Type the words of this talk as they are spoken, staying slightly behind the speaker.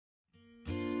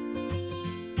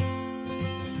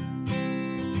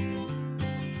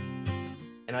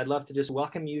and I'd love to just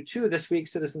welcome you to this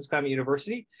week's Citizens Climate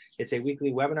University. It's a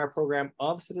weekly webinar program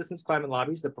of Citizens Climate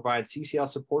Lobbies that provides CCL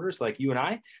supporters like you and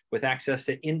I with access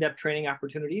to in-depth training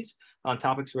opportunities on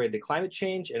topics related to climate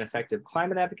change and effective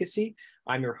climate advocacy.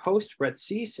 I'm your host, Brett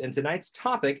Cease, and tonight's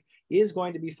topic is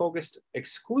going to be focused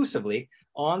exclusively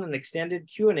on an extended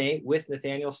Q&A with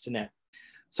Nathaniel Stinnett.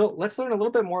 So let's learn a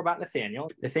little bit more about Nathaniel.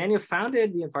 Nathaniel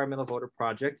founded the Environmental Voter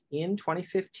Project in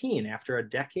 2015 after a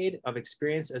decade of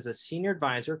experience as a senior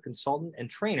advisor, consultant, and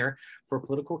trainer for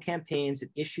political campaigns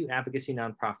and issue advocacy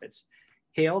nonprofits.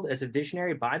 Hailed as a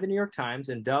visionary by the New York Times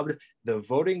and dubbed the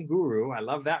voting guru, I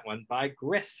love that one, by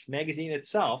Grist magazine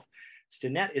itself,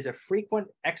 Stinnett is a frequent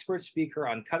expert speaker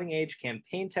on cutting-edge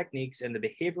campaign techniques and the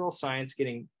behavioral science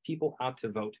getting people out to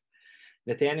vote.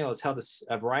 Nathaniel has held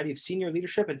a variety of senior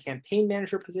leadership and campaign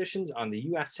manager positions on the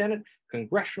U.S. Senate,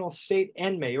 congressional, state,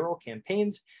 and mayoral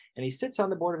campaigns, and he sits on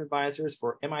the board of advisors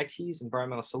for MIT's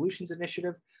Environmental Solutions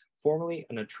Initiative, formerly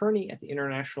an attorney at the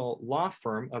international law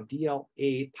firm of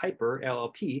DLA Piper,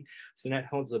 LLP. Stinnett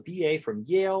holds a BA from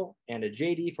Yale and a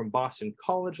JD from Boston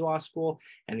College Law School,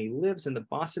 and he lives in the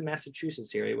Boston,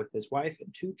 Massachusetts area with his wife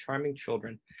and two charming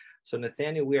children. So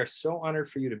Nathaniel, we are so honored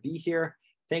for you to be here.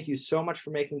 Thank you so much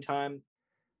for making time.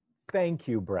 Thank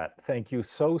you, Brett. Thank you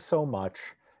so much.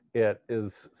 It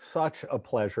is such a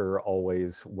pleasure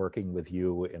always working with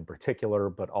you in particular,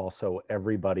 but also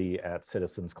everybody at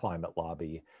Citizens Climate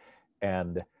Lobby.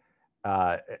 And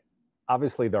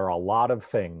obviously there are a lot of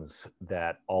things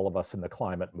that all of us in the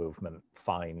climate movement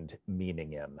find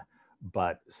meaning in,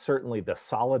 but certainly the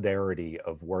solidarity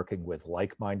of working with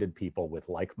like-minded people with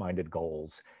like-minded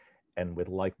goals and with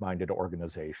like-minded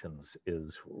organizations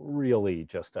is really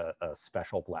just a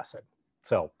special blessing.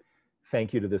 So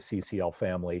thank you to the CCL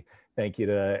family. Thank you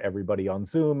to everybody on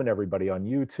Zoom and everybody on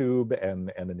YouTube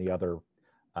and in the other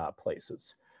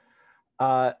places.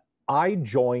 I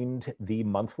joined the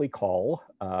monthly call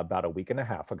about a week and a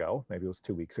half ago, maybe it was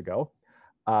 2 weeks ago.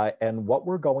 And what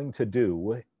we're going to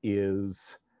do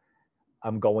is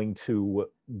I'm going to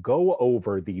go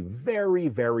over the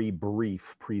very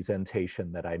brief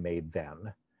presentation that I made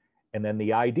then. And then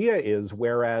the idea is,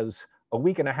 whereas a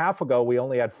week and a half ago, we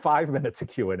only had 5 minutes of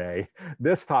Q&A,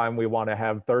 this time we want to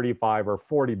have 35 or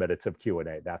 40 minutes of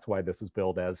Q&A. That's why this is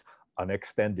billed as an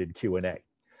extended Q&A.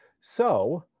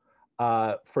 So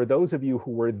for those of you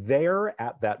who were there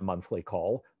at that monthly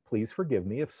call, please forgive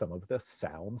me if some of this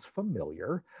sounds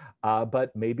familiar,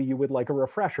 but maybe you would like a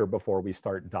refresher before we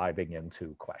start diving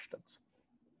into questions.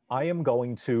 I am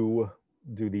going to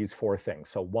do these 4 things.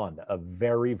 So 1, a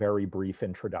very brief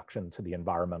introduction to the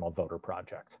Environmental Voter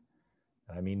Project.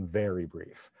 And I mean very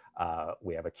brief.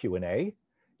 We have a Q&A.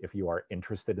 If you are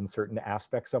interested in certain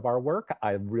aspects of our work,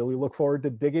 I really look forward to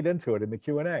digging into it in the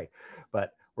Q&A.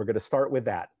 But we're going to start with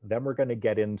that. Then we're going to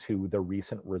get into the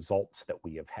recent results that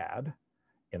we have had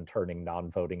in turning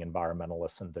non-voting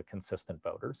environmentalists into consistent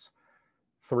voters.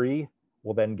 3,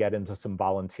 we'll then get into some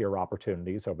volunteer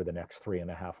opportunities over the next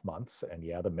 3.5 months. And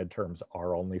yeah, the midterms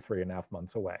are only 3.5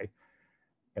 months away.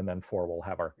 And then 4, we'll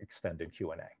have our extended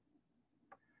Q&A.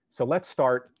 So let's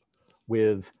start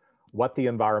with what the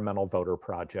Environmental Voter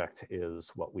Project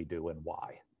is, what we do, and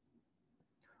why.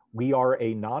 We are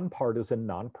a nonpartisan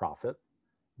nonprofit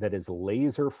that is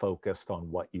laser focused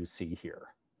on what you see here.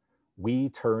 We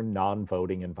turn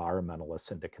non-voting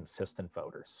environmentalists into consistent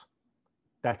voters.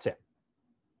 That's it.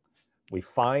 We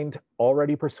find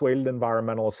already persuaded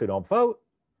environmentalists who don't vote,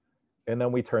 and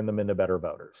then we turn them into better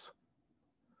voters.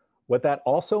 What that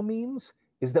also means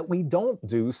is that we don't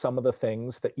do some of the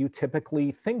things that you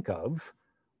typically think of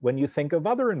when you think of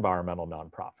other environmental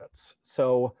nonprofits.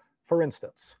 So, for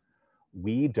instance,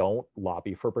 we don't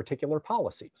lobby for particular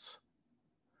policies.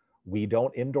 We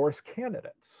don't endorse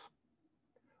candidates.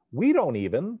 We don't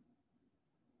even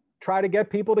try to get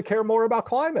people to care more about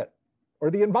climate or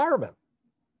the environment.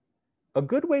 A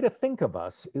good way to think of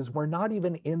us is we're not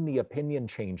even in the opinion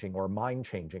changing or mind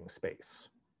changing space.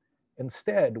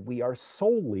 Instead, we are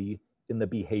solely in the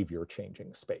behavior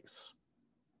changing space.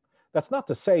 That's not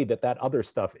to say that that other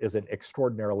stuff isn't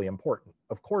extraordinarily important.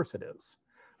 Of course it is.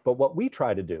 But what we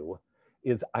try to do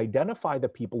is identify the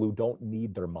people who don't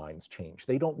need their minds changed.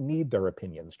 They don't need their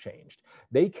opinions changed.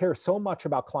 They care so much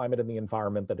about climate and the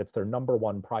environment that it's their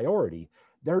 #1 priority.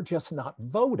 They're just not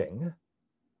voting.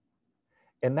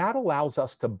 And that allows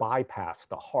us to bypass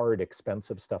the hard,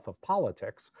 expensive stuff of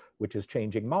politics, which is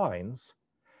changing minds,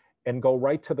 and go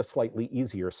right to the slightly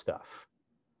easier stuff,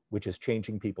 which is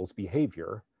changing people's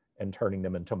behavior and turning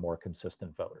them into more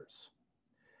consistent voters.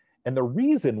 And the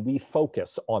reason we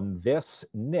focus on this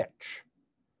niche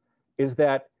is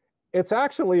that it's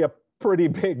actually a pretty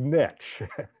big niche.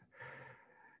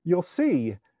 you'll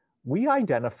see we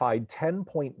identified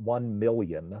 10.1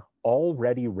 million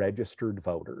already registered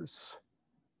voters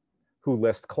who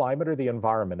list climate or the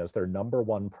environment as their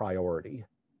 #1 priority,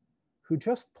 who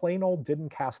just plain old didn't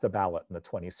cast a ballot in the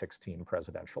 2016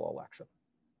 presidential election.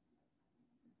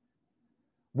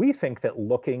 We think that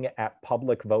looking at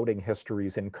public voting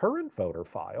histories in current voter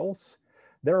files,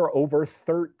 there are over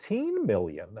 13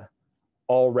 million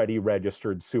already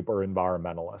registered super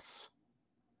environmentalists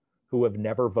who have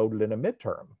never voted in a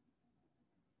midterm.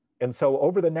 And so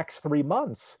over the next 3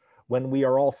 months, when we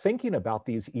are all thinking about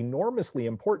these enormously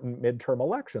important midterm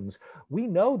elections, we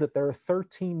know that there are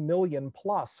 13 million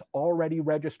plus already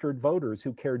registered voters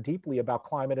who care deeply about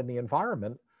climate and the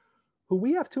environment, who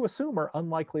we have to assume are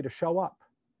unlikely to show up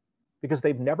because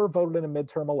they've never voted in a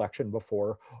midterm election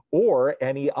before or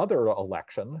any other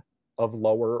election of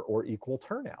lower or equal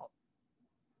turnout.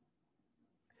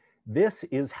 This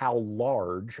is how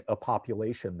large a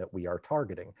population that we are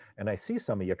targeting. And I see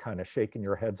some of you kind of shaking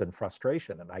your heads in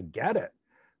frustration, and I get it.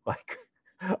 Like,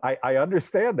 I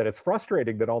understand that it's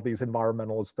frustrating that all these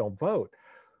environmentalists don't vote.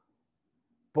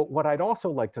 But what I'd also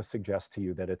like to suggest to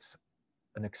you that it's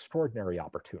an extraordinary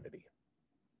opportunity.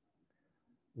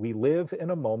 We live in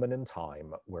a moment in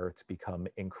time where it's become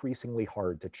increasingly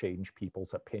hard to change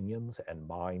people's opinions and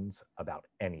minds about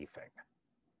anything.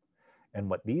 And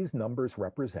what these numbers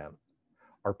represent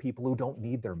are people who don't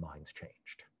need their minds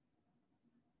changed.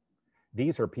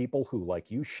 These are people who,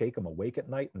 like you, shake them awake at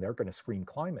night and they're going to scream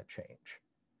climate change.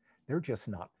 They're just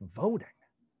not voting.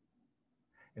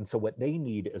 And so what they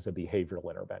need is a behavioral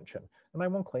intervention. And I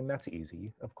won't claim that's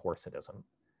easy. Of course it isn't.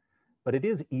 But it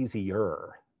is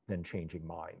easier than changing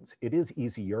minds. It is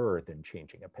easier than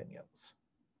changing opinions.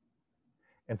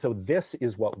 And so this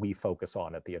is what we focus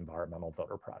on at the Environmental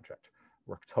Voter Project.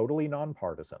 We're totally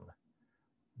nonpartisan.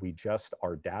 We just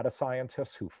are data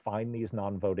scientists who find these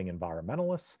non-voting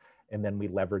environmentalists, and then we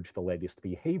leverage the latest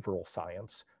behavioral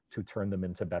science to turn them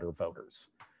into better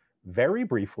voters. Very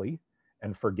briefly,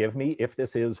 and forgive me if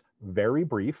this is very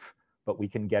brief, but we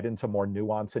can get into more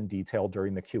nuance and detail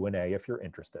during the Q&A if you're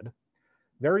interested.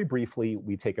 Very briefly,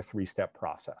 we take a 3-step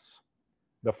process.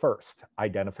 The first,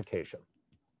 identification.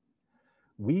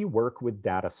 We work with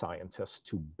data scientists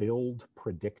to build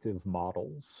predictive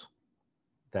models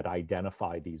that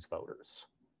identify these voters.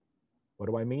 What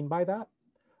do I mean by that?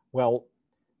 Well,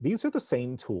 these are the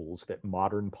same tools that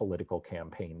modern political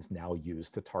campaigns now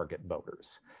use to target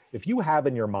voters. If you have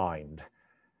in your mind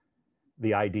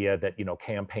the idea that,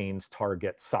 campaigns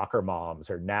target soccer moms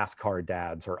or NASCAR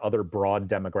dads or other broad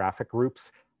demographic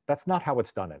groups, that's not how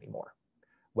it's done anymore.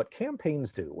 What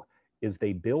campaigns do is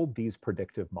they build these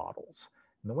predictive models.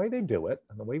 And the way they do it,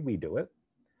 and the way we do it,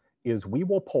 is we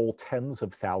will poll tens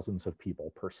of thousands of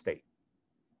people per state.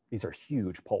 These are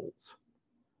huge polls.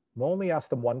 We'll only ask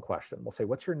them one question. We'll say,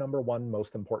 what's your #1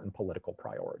 most important political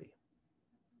priority?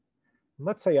 And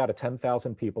let's say out of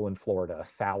 10,000 people in Florida,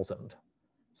 1,000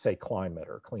 say climate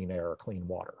or clean air or clean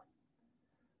water.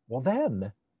 Well,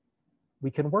 then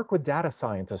we can work with data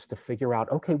scientists to figure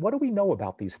out, okay, what do we know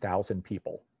about these 1,000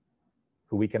 people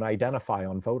who we can identify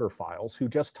on voter files who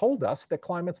just told us that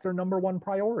climate's their #1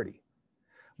 priority?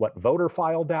 What voter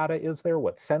file data is there?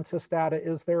 What census data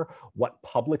is there? What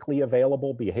publicly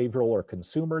available behavioral or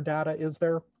consumer data is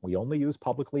there? We only use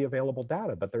publicly available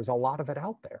data, but there's a lot of it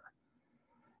out there.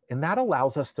 And that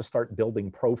allows us to start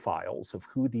building profiles of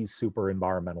who these super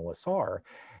environmentalists are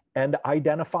and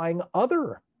identifying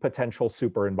other potential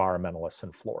super environmentalists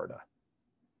in Florida.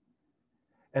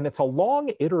 And it's a long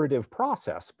iterative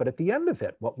process, but at the end of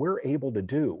it, what we're able to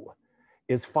do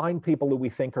is find people who we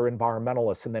think are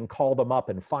environmentalists and then call them up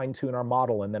and fine-tune our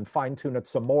model and then fine-tune it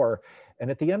some more.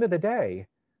 And at the end of the day,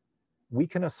 we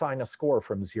can assign a score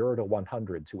from 0 to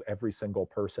 100 to every single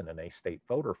person in a state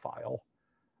voter file,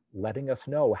 letting us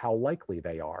know how likely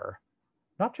they are,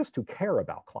 not just to care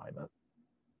about climate,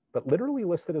 but literally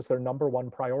listed as their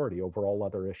 #1 priority over all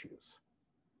other issues.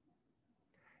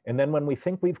 And then when we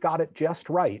think we've got it just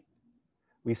right,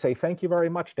 we say, thank you very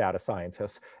much, data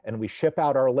scientists, and we ship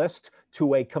out our list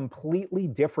to a completely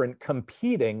different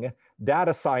competing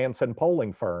data science and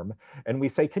polling firm. And we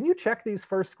say, can you check these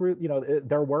first group,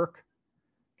 their work?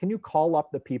 Can you call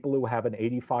up the people who have an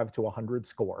 85 to 100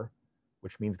 score,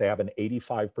 which means they have an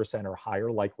 85% or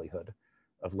higher likelihood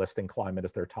of listing climate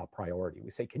as their top priority? We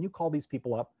say, can you call these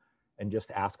people up and just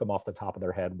ask them off the top of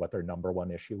their head what their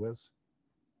 #1 issue is?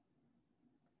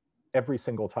 Every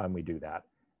single time we do that,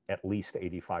 at least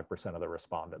 85% of the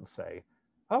respondents say,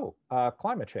 oh,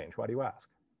 climate change, why do you ask?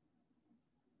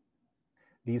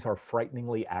 These are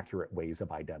frighteningly accurate ways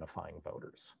of identifying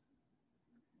voters.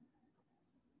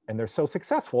 And they're so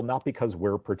successful, not because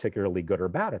we're particularly good or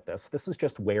bad at this. This is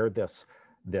just where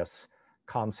this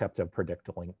concept of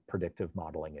predictive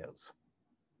modeling is.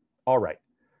 All right,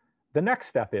 the next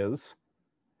step is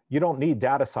you don't need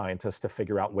data scientists to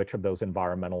figure out which of those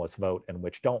environmentalists vote and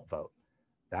which don't vote.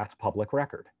 That's public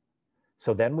record.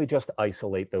 So then we just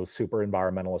isolate those super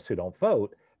environmentalists who don't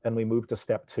vote, and we move to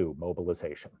step 2,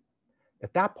 mobilization.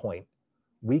 At that point,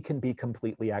 we can be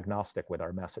completely agnostic with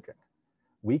our messaging.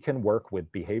 We can work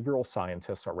with behavioral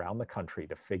scientists around the country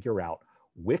to figure out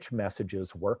which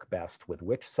messages work best with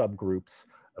which subgroups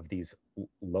of these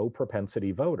low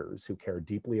propensity voters who care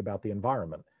deeply about the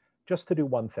environment, just to do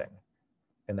one thing,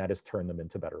 and that is turn them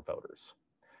into better voters.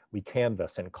 We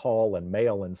canvass and call and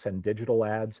mail and send digital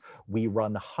ads. We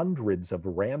run hundreds of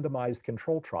randomized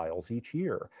control trials each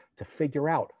year to figure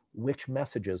out which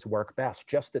messages work best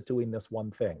just at doing this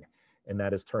one thing, and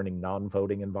that is turning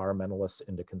non-voting environmentalists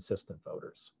into consistent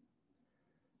voters.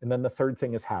 And then the third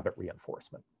thing is habit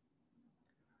reinforcement.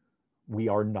 We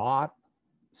are not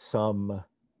some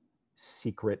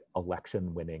secret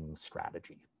election winning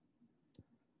strategy.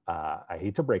 I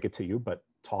hate to break it to you, but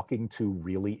talking to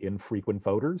really infrequent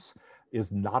voters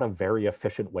is not a very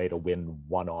efficient way to win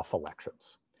one-off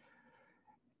elections.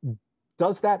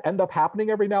 Does that end up happening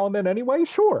every now and then anyway?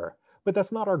 Sure, but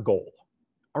that's not our goal.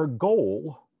 Our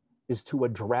goal is to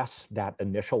address that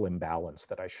initial imbalance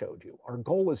that I showed you. Our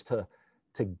goal is to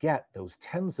get those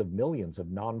tens of millions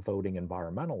of non-voting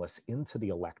environmentalists into the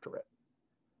electorate,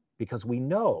 because we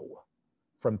know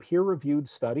from peer-reviewed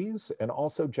studies and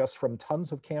also just from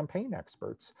tons of campaign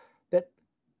experts that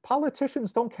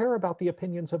politicians don't care about the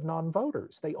opinions of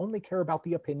non-voters. They only care about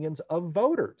the opinions of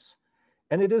voters.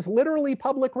 And it is literally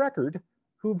public record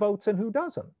who votes and who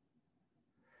doesn't.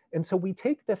 And so we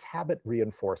take this habit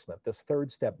reinforcement, this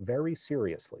third step, very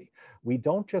seriously. We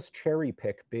don't just cherry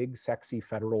pick big, sexy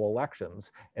federal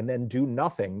elections and then do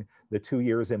nothing the 2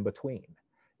 years in between.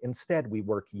 Instead, we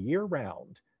work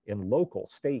year-round in local,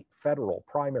 state, federal,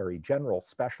 primary, general,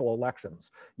 special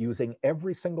elections, using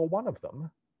every single one of them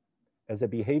as a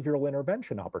behavioral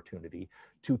intervention opportunity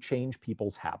to change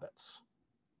people's habits.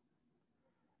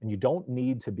 And you don't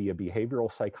need to be a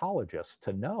behavioral psychologist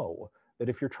to know that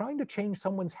if you're trying to change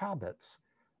someone's habits,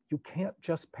 you can't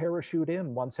just parachute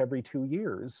in once every 2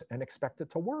 years and expect it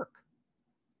to work.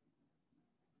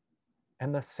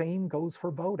 And the same goes for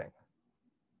voting.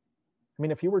 I mean,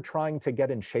 if you were trying to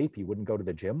get in shape, you wouldn't go to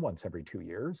the gym once every 2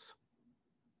 years.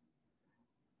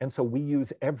 And so we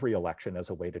use every election as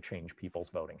a way to change people's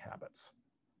voting habits.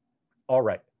 All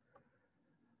right.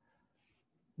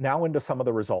 Now into some of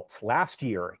the results. Last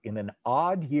year, in an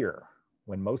odd year,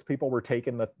 when most people were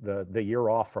taking the year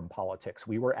off from politics,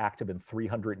 we were active in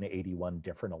 381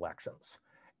 different elections.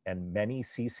 And many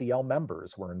CCL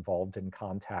members were involved in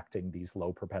contacting these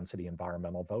low propensity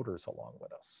environmental voters along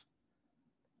with us.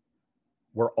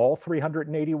 Were all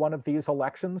 381 of these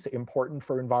elections important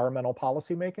for environmental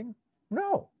policymaking?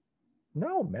 No,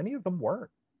 many of them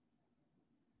weren't.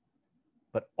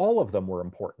 But all of them were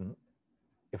important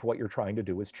if what you're trying to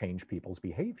do is change people's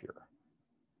behavior.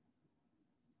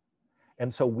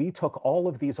 And so we took all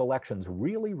of these elections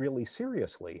really, really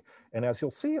seriously. And as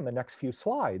you'll see in the next few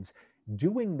slides,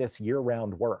 doing this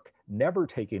year-round work, never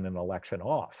taking an election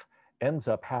off, ends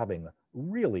up having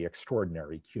really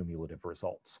extraordinary cumulative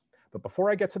results. But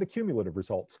before I get to the cumulative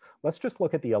results, let's just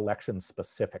look at the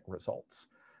election-specific results.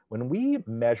 When we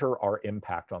measure our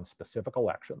impact on specific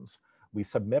elections, we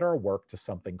submit our work to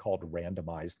something called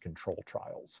randomized control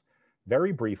trials.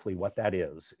 Very briefly, what that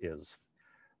is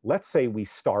let's say we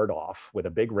start off with a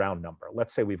big round number.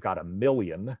 Let's say we've got 1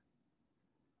 million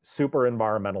super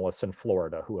environmentalists in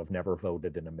Florida who have never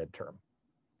voted in a midterm.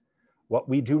 What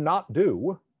we do not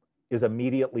do is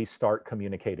immediately start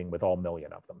communicating with all 1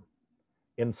 million of them.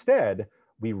 Instead,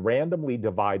 we randomly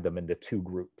divide them into 2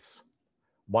 groups.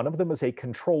 One of them is a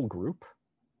control group,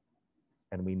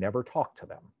 and we never talk to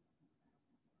them.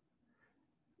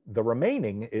 The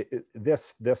remaining,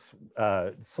 this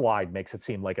slide makes it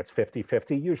seem like it's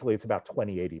 50-50. Usually it's about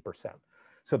 20-80%.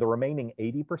 So the remaining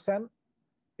 80%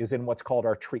 is in what's called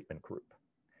our treatment group.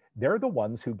 They're the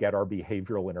ones who get our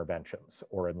behavioral interventions,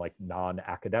 or in like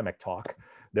non-academic talk,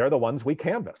 they're the ones we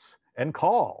canvass and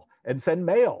call and send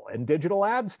mail and digital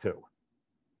ads to.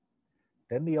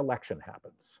 Then the election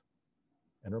happens.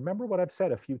 And remember what I've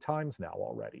said a few times now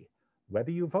already,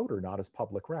 whether you vote or not is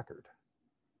public record.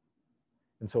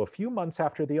 And so a few months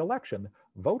after the election,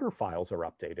 voter files are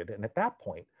updated. And at that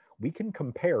point, we can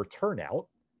compare turnout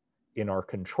in our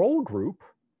control group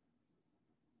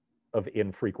of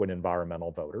infrequent environmental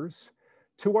voters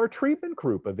to our treatment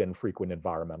group of infrequent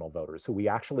environmental voters who we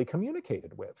actually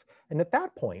communicated with. And at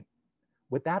that point,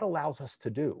 what that allows us to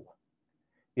do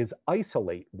is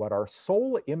isolate what our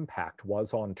sole impact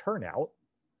was on turnout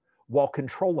while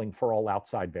controlling for all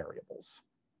outside variables.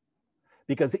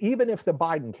 Because even if the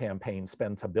Biden campaign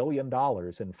spent $1 billion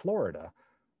in Florida,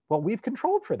 well, we've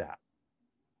controlled for that.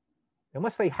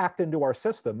 Unless they hacked into our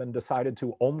system and decided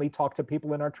to only talk to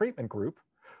people in our treatment group,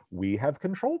 we have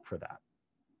controlled for that.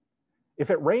 If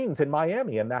it rains in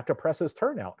Miami and that depresses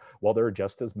turnout, well, there are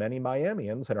just as many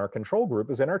Miamians in our control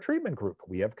group as in our treatment group.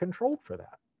 We have controlled for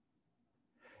that.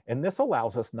 And this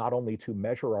allows us not only to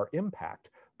measure our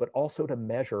impact, but also to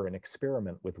measure and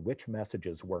experiment with which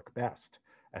messages work best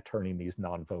at turning these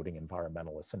non-voting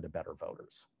environmentalists into better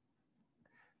voters.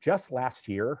 Just last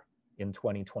year, in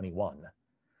 2021,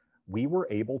 we were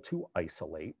able to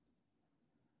isolate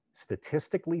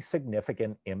statistically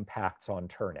significant impacts on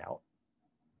turnout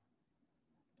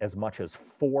as much as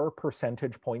 4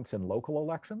 percentage points in local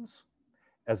elections,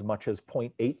 as much as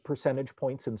 0.8 percentage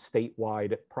points in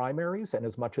statewide primaries, and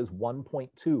as much as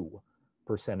 1.2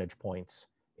 percentage points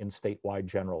in statewide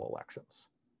general elections.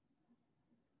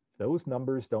 If those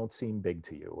numbers don't seem big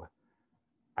to you,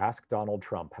 ask Donald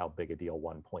Trump how big a deal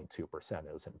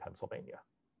 1.2% is in Pennsylvania.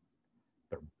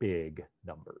 They're big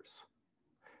numbers.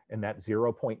 And that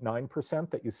 0.9%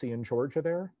 that you see in Georgia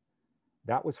there,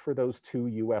 that was for those 2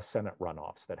 US Senate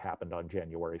runoffs that happened on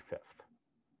January 5th.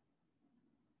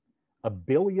 $1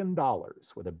 billion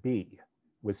with a B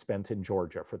was spent in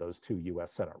Georgia for those 2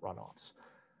 US Senate runoffs.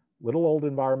 Little old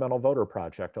Environmental Voter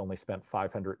Project only spent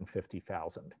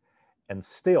 $550,000. And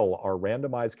still, our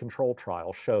randomized control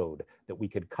trial showed that we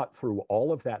could cut through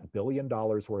all of that $1 billion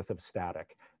worth of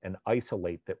static and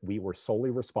isolate that we were solely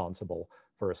responsible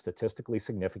for a statistically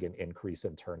significant increase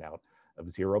in turnout of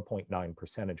 0.9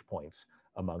 percentage points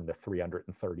among the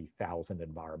 330,000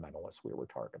 environmentalists we were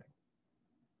targeting.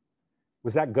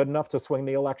 Was that good enough to swing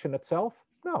the election itself?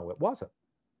 No, it wasn't.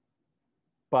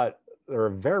 But there are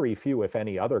very few, if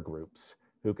any, other groups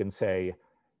who can say,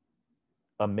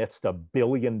 amidst $1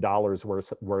 billion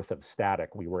worth of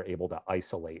static, we were able to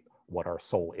isolate what our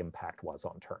sole impact was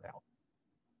on turnout.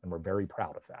 And we're very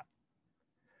proud of that.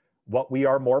 What we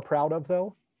are more proud of,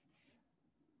 though,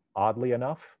 oddly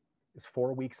enough, is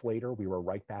 4 weeks later, we were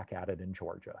right back at it in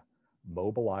Georgia,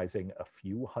 mobilizing a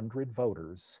few hundred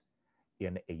voters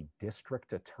in a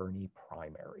district attorney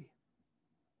primary.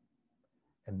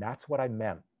 And that's what I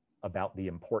meant about the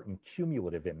important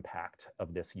cumulative impact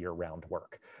of this year-round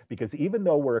work. Because even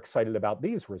though we're excited about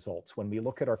these results, when we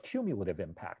look at our cumulative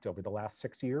impact over the last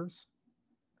 6 years,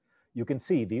 you can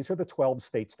see these are the 12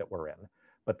 states that we're in.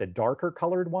 But the darker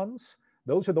colored ones,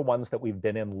 those are the ones that we've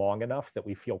been in long enough that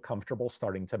we feel comfortable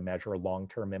starting to measure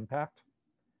long-term impact.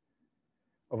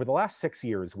 Over the last 6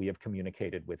 years, we have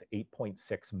communicated with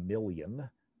 8.6 million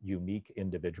unique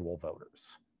individual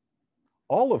voters,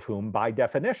 all of whom, by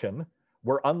definition,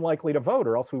 were unlikely to vote,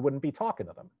 or else we wouldn't be talking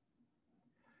to them.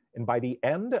 And by the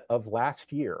end of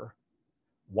last year,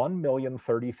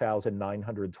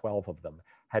 1,030,912 of them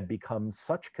had become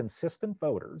such consistent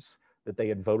voters that they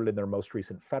had voted in their most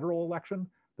recent federal election,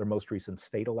 their most recent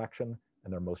state election,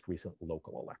 and their most recent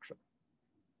local election.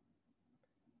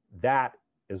 That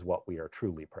is what we are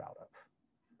truly proud of.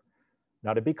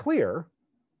 Now, to be clear,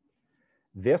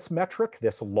 this metric,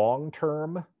 this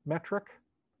long-term metric,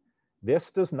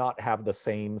 this does not have the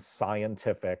same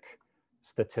scientific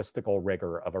statistical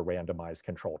rigor of a randomized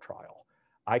control trial.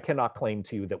 I cannot claim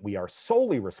to you that we are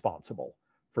solely responsible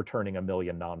for turning 1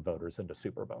 million non-voters into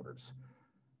super voters.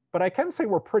 But I can say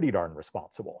we're pretty darn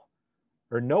responsible.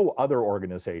 There are no other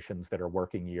organizations that are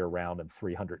working year-round in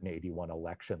 381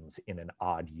 elections in an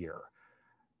odd year.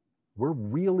 We're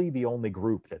really the only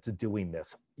group that's doing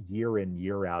this year in,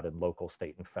 year out in local,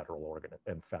 state, and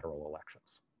federal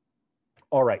elections.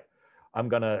 All right, I'm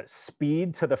gonna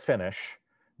speed to the finish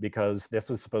because this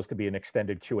is supposed to be an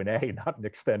extended Q&A, not an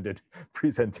extended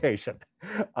presentation.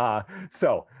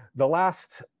 So the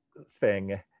last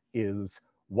thing is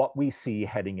what we see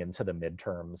heading into the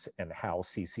midterms and how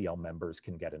CCL members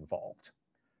can get involved.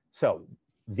 So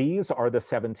these are the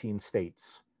 17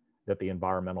 states that the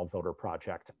Environmental Voter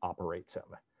Project operates in.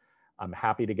 I'm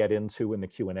happy to get into in the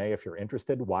Q&A if you're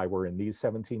interested why we're in these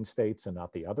 17 states and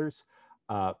not the others.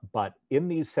 But in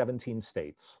these 17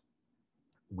 states,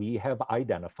 we have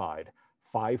identified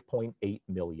 5.8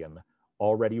 million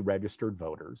already registered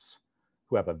voters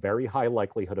who have a very high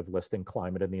likelihood of listing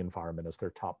climate and the environment as their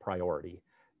top priority,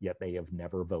 yet they have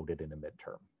never voted in a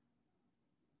midterm.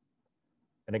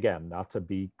 And again, not to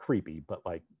be creepy, but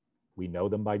like, we know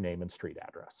them by name and street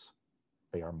address.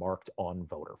 They are marked on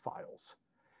voter files.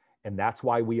 And that's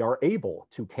why we are able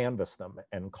to canvass them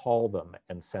and call them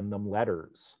and send them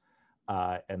letters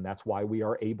And that's why we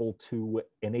are able to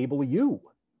enable you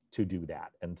to do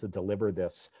that and to deliver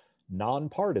this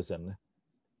nonpartisan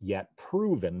yet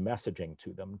proven messaging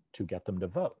to them to get them to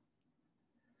vote.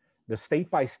 The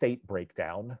state-by-state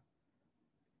breakdown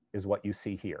is what you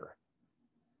see here.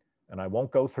 And I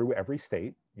won't go through every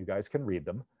state. You guys can read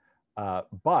them.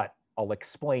 But I'll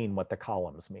explain what the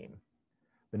columns mean.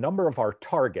 The number of our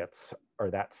targets are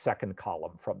that second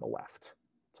column from the left.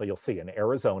 So you'll see in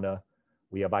Arizona,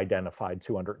 we have identified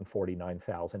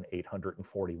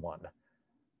 249,841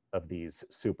 of these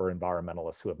super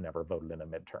environmentalists who have never voted in a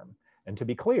midterm. And to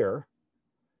be clear,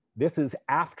 this is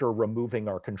after removing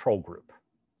our control group.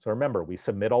 So remember, we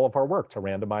submit all of our work to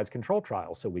randomized control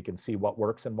trials so we can see what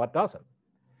works and what doesn't.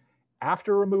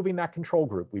 After removing that control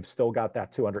group, we've still got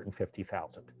that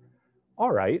 250,000.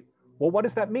 All right, well, what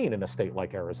does that mean in a state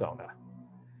like Arizona?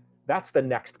 That's the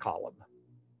next column.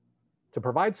 To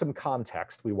provide some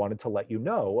context, we wanted to let you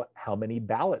know how many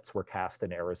ballots were cast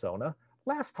in Arizona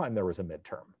last time there was a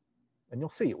midterm. And you'll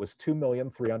see it was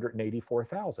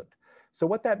 2,384,000. So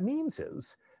what that means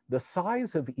is the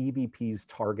size of EVP's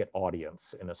target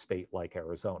audience in a state like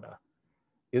Arizona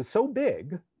is so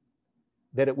big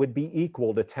that it would be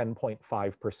equal to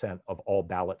 10.5% of all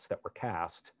ballots that were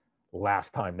cast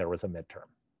last time there was a midterm.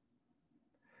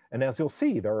 And as you'll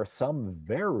see, there are some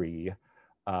very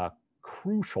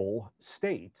crucial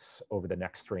states over the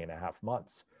next 3.5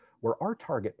 months where our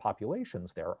target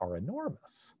populations there are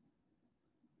enormous.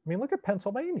 I mean, look at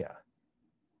Pennsylvania.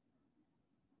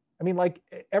 I mean, like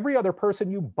every other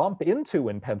person you bump into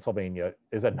in Pennsylvania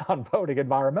is a non-voting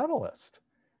environmentalist.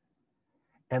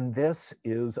 And this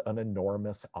is an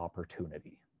enormous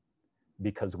opportunity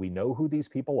because we know who these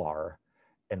people are,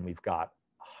 and we've got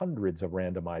hundreds of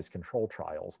randomized control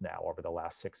trials now over the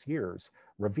last 6 years,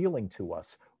 revealing to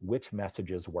us which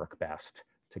messages work best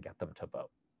to get them to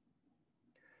vote.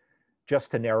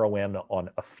 Just to narrow in on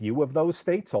a few of those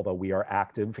states, although we are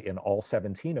active in all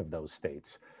 17 of those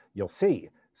states, you'll see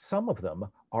some of them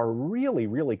are really,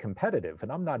 really competitive.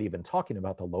 And I'm not even talking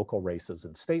about the local races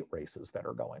and state races that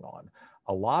are going on.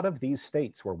 A lot of these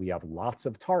states where we have lots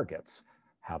of targets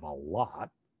have a lot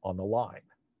on the line.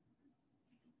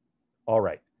 All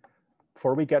right,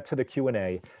 before we get to the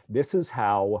Q&A, this is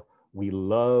how we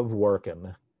love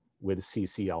working with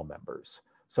CCL members.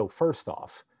 So first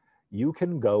off, you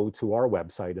can go to our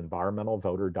website,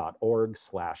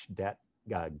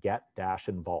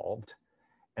 environmentalvoter.org/get-involved,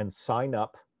 and sign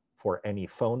up for any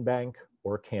phone bank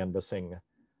or canvassing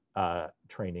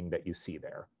training that you see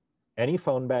there. Any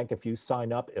phone bank, if you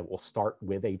sign up, it will start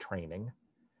with a training.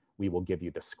 We will give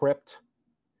you the script.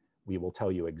 We will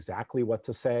tell you exactly what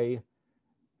to say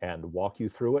and walk you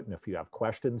through it. And if you have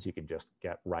questions, you can just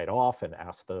get right off and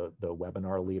ask the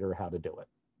webinar leader how to do it.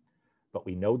 But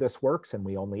we know this works, and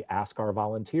we only ask our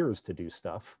volunteers to do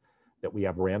stuff that we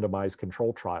have randomized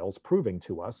control trials proving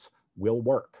to us will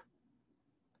work.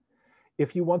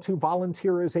 If you want to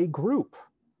volunteer as a group,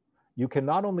 you can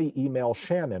not only email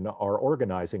Shannon, our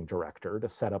organizing director, to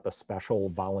set up a special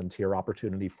volunteer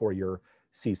opportunity for your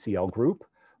CCL group,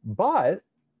 but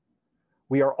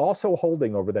we are also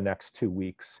holding over the next 2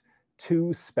 weeks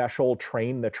 2 special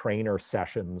Train the Trainer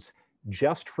sessions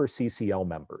just for CCL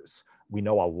members. We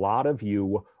know a lot of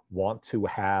you want to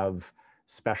have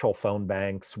special phone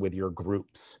banks with your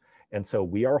groups. And so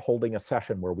we are holding a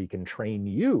session where we can train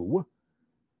you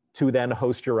to then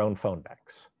host your own phone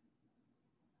banks.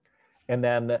 And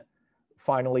then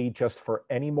finally, just for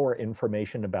any more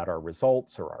information about our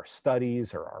results or our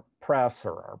studies or our press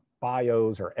or our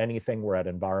bios or anything, we're at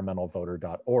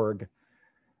environmentalvoter.org.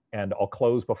 And I'll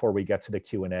close before we get to the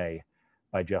Q&A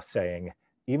by just saying,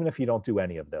 even if you don't do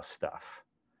any of this stuff,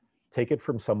 take it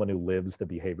from someone who lives the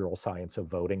behavioral science of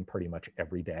voting pretty much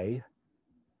every day.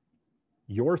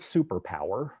 Your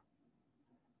superpower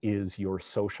is your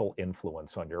social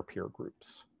influence on your peer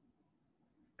groups.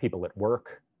 People at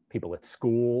work, people at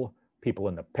school, people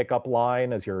in the pickup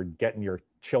line as you're getting your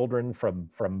children from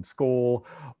school,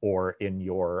 or in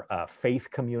your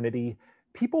faith community.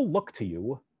 People look to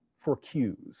you for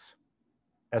cues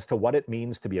as to what it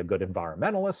means to be a good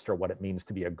environmentalist, or what it means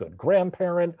to be a good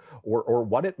grandparent, or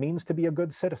what it means to be a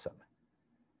good citizen.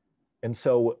 And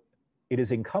so it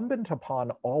is incumbent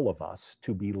upon all of us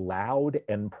to be loud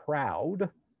and proud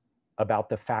about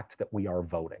the fact that we are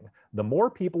voting. The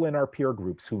more people in our peer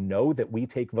groups who know that we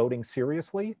take voting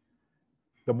seriously,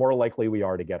 the more likely we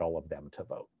are to get all of them to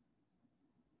vote.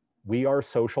 We are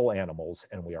social animals,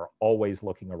 and we are always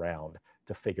looking around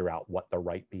to figure out what the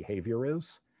right behavior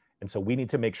is. And so we need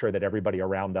to make sure that everybody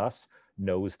around us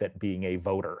knows that being a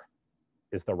voter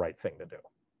is the right thing to do.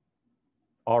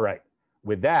 All right,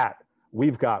 with that,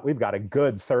 we've got a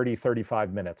good 30,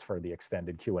 35 minutes for the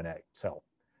extended Q&A. So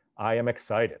I am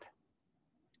excited.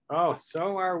 Oh,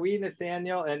 so are we,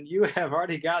 Nathaniel, and you have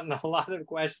already gotten a lot of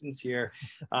questions here.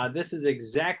 This is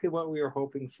exactly what we were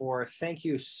hoping for. Thank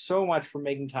you so much for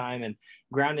making time and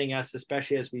grounding us,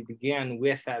 especially as we began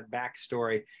with that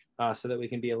backstory, so that we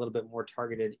can be a little bit more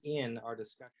targeted in our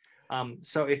discussion.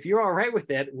 So if you're all right with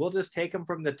it, we'll just take them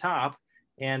from the top.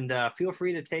 And feel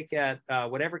free to take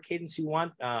whatever cadence you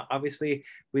want. Obviously,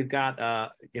 we've got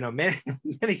many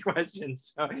many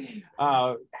questions.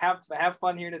 So have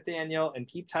fun here, Nathaniel, and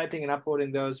keep typing and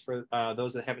uploading those for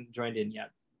those that haven't joined in yet.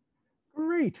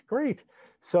 Great, great.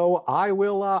 So I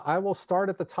will start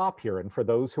at the top here, and for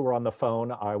those who are on the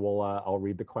phone, I'll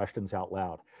read the questions out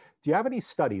loud. Do you have any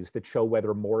studies that show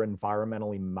whether more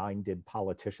environmentally minded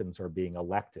politicians are being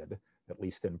elected, at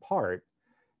least in part,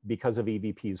 because of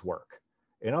EVP's work?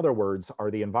 In other words, are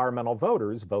the environmental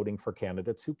voters voting for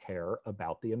candidates who care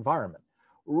about the environment?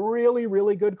 Really,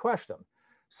 really good question.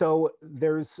 So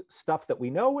there's stuff that we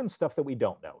know and stuff that we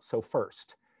don't know. So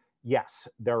first, yes,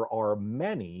 there are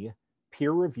many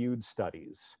peer-reviewed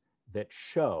studies that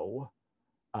show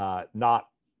not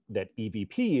that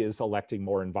EVP is electing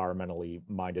more environmentally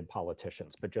minded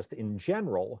politicians, but just in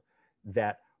general,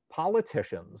 that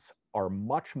politicians are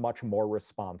much, much more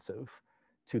responsive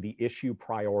to the issue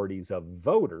priorities of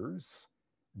voters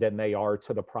than they are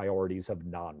to the priorities of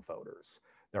non-voters.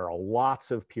 There are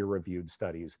lots of peer-reviewed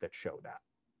studies that show that.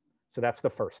 So that's the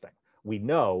first thing. We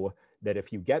know that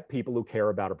if you get people who care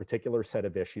about a particular set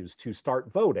of issues to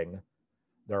start voting,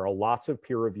 there are lots of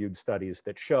peer-reviewed studies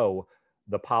that show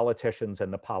the politicians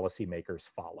and the policymakers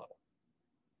follow.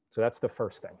 So that's the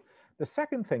first thing. The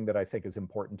second thing that I think is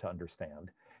important to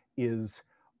understand is,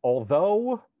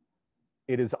 although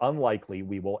it is unlikely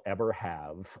we will ever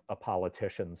have a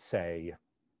politician say,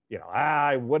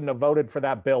 I wouldn't have voted for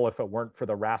that bill if it weren't for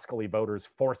the rascally voters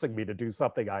forcing me to do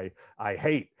something I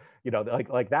hate.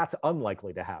 Like that's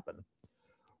unlikely to happen.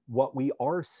 What we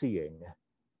are seeing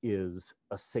is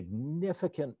a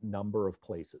significant number of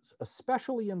places,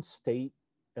 especially in state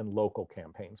and local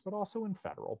campaigns, but also in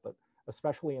federal, but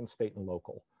especially in state and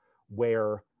local,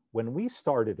 where when we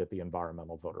started at the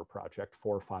Environmental Voter Project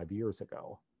 4 or 5 years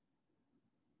ago,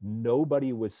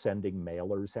 nobody was sending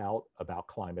mailers out about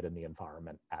climate and the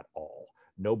environment at all.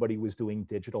 Nobody was doing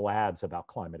digital ads about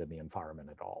climate and the environment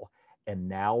at all. And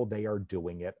now they are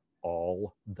doing it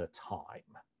all the time.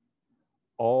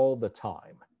 All the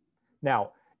time.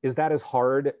 Now, is that as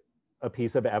hard a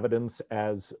piece of evidence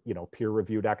as,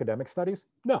 peer-reviewed academic studies?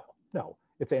 No,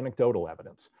 it's anecdotal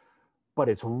evidence. But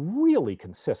it's really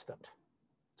consistent.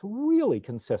 It's really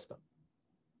consistent.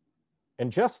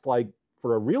 And just like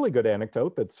for a really good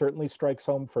anecdote that certainly strikes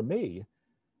home for me,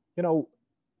 you know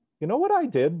what I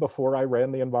did before I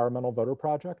ran the Environmental Voter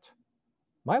Project?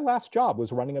 My last job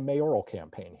was running a mayoral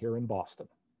campaign here in Boston.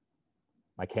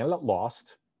 My candidate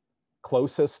lost,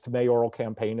 closest mayoral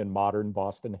campaign in modern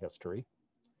Boston history.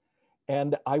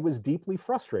 And I was deeply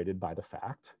frustrated by the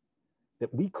fact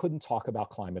that we couldn't talk about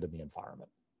climate and the environment.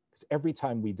 Because every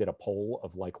time we did a poll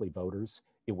of likely voters,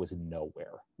 it was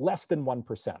nowhere, less than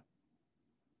 1%.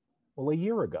 Well, a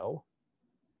year ago,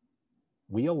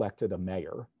 we elected a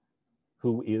mayor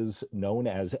who is known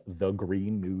as the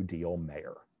Green New Deal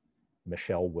mayor,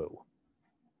 Michelle Wu.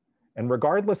 And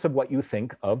regardless of what you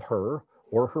think of her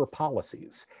or her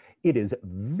policies, it is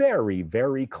very,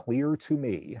 very clear to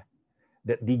me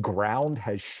that the ground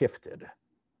has shifted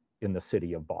in the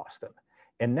city of Boston.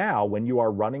 And now when you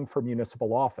are running for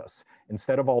municipal office,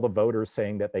 instead of all the voters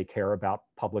saying that they care about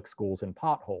public schools and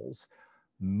potholes,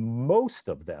 most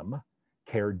of them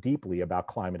care deeply about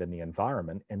climate and the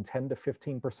environment, and 10 to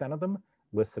 15% of them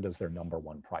listed as their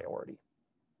 #1 priority.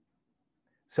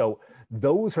 So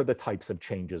those are the types of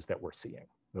changes that we're seeing.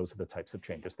 Those are the types of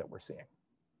changes that we're seeing.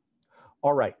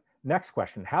 All right, next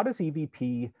question. How does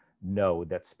EVP know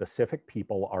that specific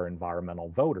people are environmental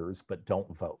voters but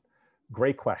don't vote?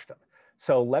 Great question.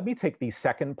 So let me take the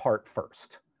second part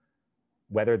first,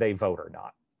 whether they vote or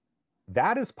not.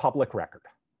 That is public record.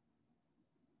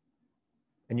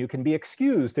 And you can be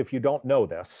excused if you don't know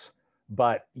this,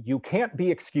 but you can't be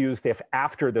excused if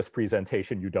after this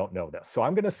presentation you don't know this. So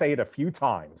I'm going to say it a few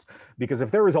times, because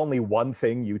if there is only one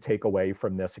thing you take away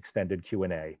from this extended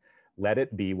Q&A, let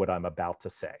it be what I'm about to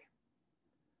say.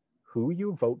 Who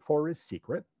you vote for is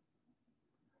secret,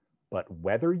 but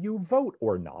whether you vote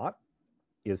or not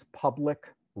is public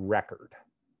record.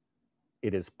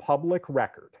 It is public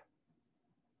record.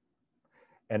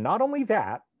 And not only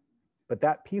that, but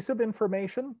that piece of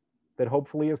information that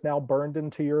hopefully is now burned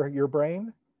into your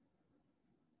brain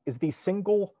is the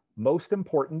single most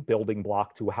important building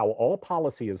block to how all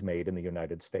policy is made in the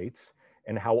United States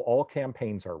and how all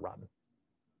campaigns are run.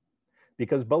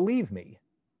 Because believe me,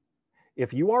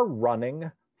 if you are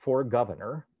running for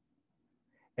governor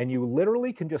and you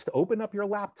literally can just open up your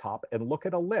laptop and look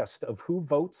at a list of who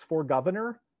votes for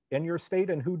governor in your state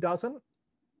and who doesn't,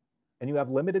 and you have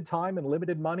limited time and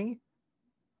limited money,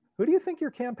 who do you think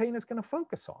your campaign is going to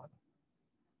focus on?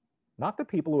 Not the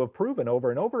people who have proven over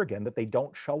and over again that they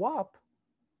don't show up.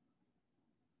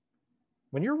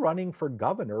 When you're running for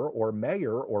governor or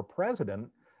mayor or president,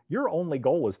 your only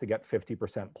goal is to get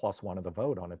 50% plus one of the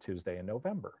vote on a Tuesday in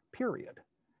November, period.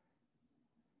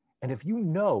 And if you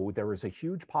know there is a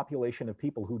huge population of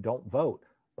people who don't vote,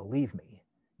 believe me,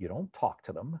 you don't talk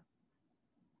to them,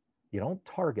 you don't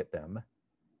target them,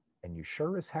 and you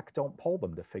sure as heck don't poll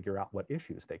them to figure out what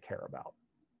issues they care about.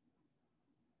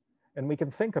 And we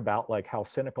can think about like how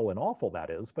cynical and awful that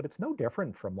is, but it's no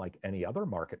different from like any other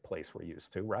marketplace we're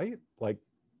used to, right? Like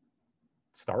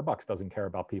Starbucks doesn't care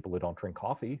about people who don't drink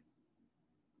coffee.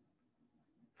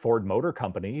 Ford Motor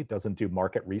Company doesn't do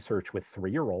market research with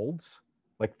 3-year-olds.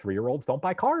 Like 3-year-olds don't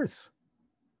buy cars.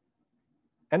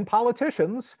 And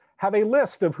politicians have a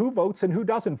list of who votes and who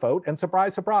doesn't vote. And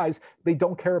surprise, surprise, they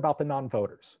don't care about the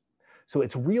non-voters. So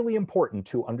it's really important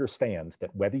to understand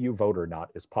that whether you vote or not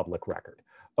is public record.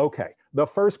 Okay, the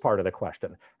first part of the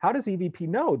question, how does EVP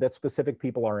know that specific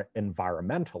people are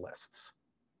environmentalists?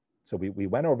 So we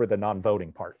went over the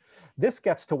non-voting part. This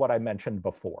gets to what I mentioned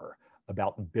before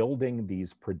about building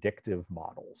these predictive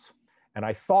models. And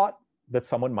I thought that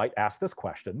someone might ask this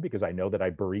question because I know that I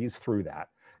breeze through that.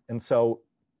 And so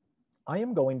I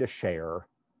am going to share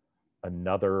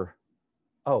another,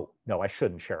 oh, no, I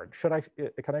shouldn't share it. Should I,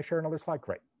 can I share another slide?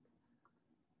 Great.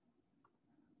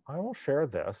 I will share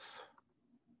this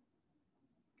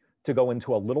to go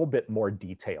into a little bit more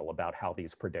detail about how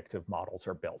these predictive models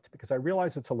are built, because I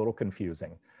realize it's a little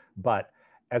confusing, but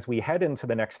as we head into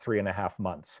the next 3.5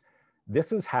 months,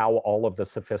 this is how all of the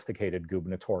sophisticated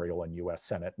gubernatorial and US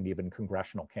Senate and even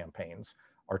congressional campaigns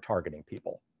are targeting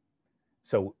people.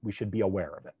 So we should be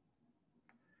aware of it.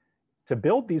 To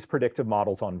build these predictive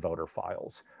models on voter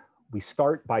files, we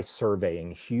start by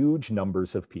surveying huge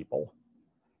numbers of people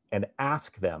and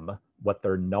ask them what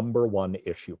their #1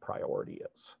 issue priority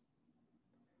is.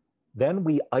 Then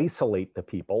we isolate the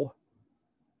people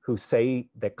who say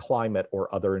that climate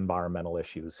or other environmental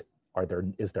issues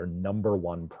is their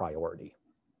 #1 priority.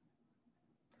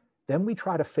 Then we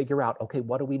try to figure out, okay,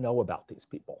 what do we know about these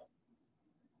people?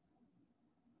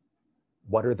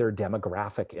 What are their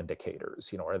demographic indicators?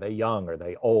 You know, are they young? Are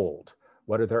they old?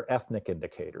 What are their ethnic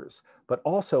indicators? But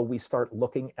also we start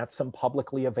looking at some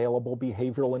publicly available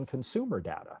behavioral and consumer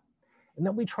data. And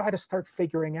then we try to start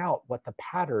figuring out what the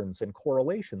patterns and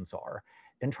correlations are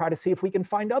and try to see if we can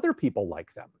find other people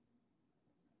like them.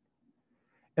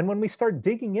 And when we start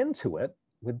digging into it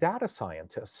with data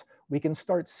scientists, we can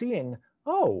start seeing,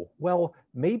 oh, well,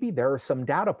 maybe there are some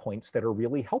data points that are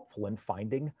really helpful in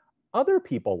finding other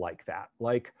people like that.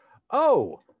 Like,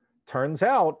 oh, turns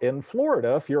out in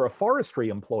Florida, if you're a forestry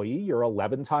employee, you're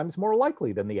 11 times more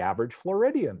likely than the average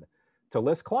Floridian to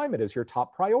list climate as your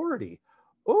top priority.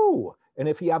 Ooh, and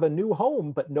if you have a new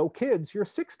home but no kids, you're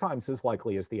 6 times as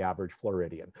likely as the average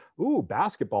Floridian. Ooh,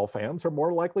 basketball fans are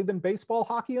more likely than baseball,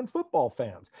 hockey, and football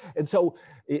fans. And so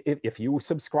if you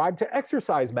subscribe to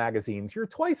exercise magazines, you're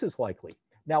twice as likely.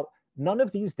 Now, none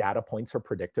of these data points are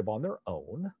predictive on their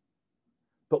own,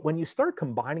 but when you start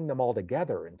combining them all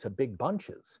together into big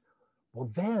bunches, well,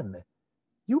 then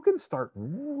you can start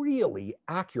really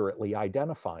accurately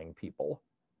identifying people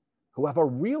who have a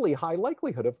really high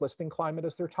likelihood of listing climate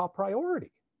as their top priority.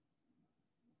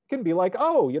 It can be like,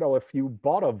 oh, you know, if you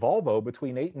bought a Volvo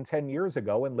between 8 and 10 years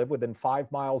ago and live within 5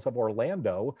 miles of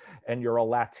Orlando, and you're a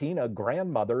Latina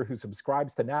grandmother who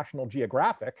subscribes to National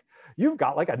Geographic, you've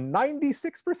got like a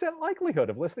 96% likelihood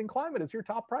of listing climate as your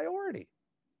top priority.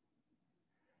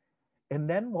 And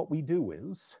then what we do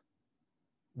is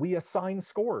we assign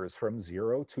scores from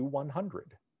 0 to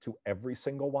 100 to every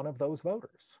single one of those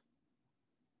voters.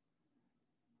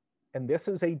 And this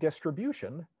is a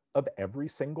distribution of every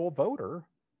single voter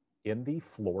in the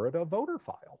Florida voter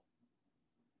file.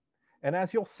 And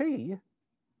as you'll see,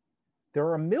 there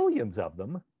are millions of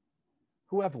them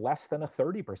who have less than a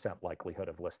 30% likelihood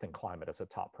of listing climate as a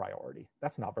top priority.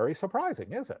 That's not very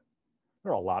surprising, is it?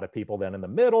 There are a lot of people then in the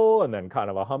middle and then kind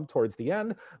of a hump towards the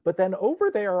end. But then over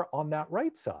there on that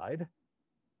right side,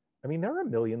 I mean, there are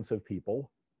millions of people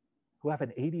who have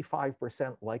an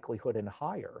 85% likelihood and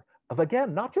higher of,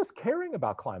 again, not just caring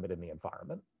about climate and the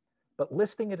environment, but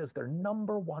listing it as their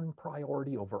 #1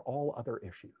 priority over all other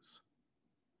issues.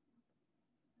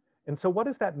 And so what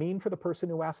does that mean for the person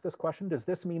who asked this question? Does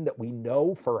this mean that we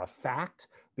know for a fact,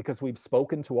 because we've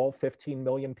spoken to all 15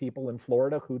 million people in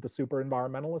Florida, who the super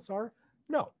environmentalists are?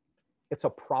 No, it's a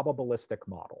probabilistic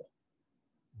model.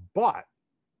 But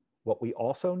what we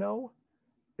also know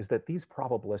is that these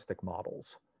probabilistic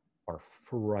models are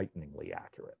frighteningly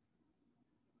accurate.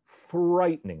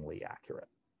 Frighteningly accurate.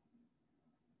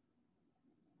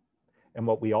 And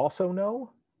what we also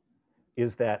know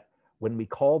is that when we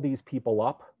call these people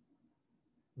up,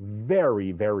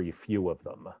 very, very few of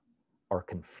them are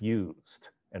confused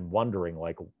and wondering,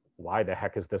 like, why the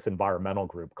heck is this environmental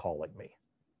group calling me?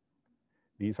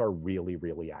 These are really,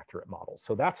 really accurate models.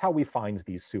 So that's how we find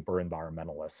these super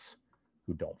environmentalists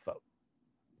who don't vote.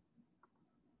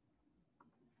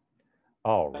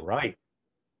 All right.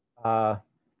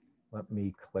 Let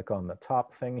me click on the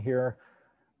top thing here.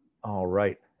 All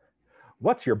right.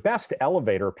 What's your best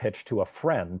elevator pitch to a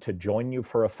friend to join you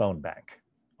for a phone bank?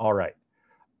 All right.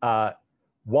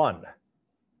 One,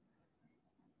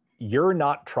 you're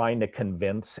not trying to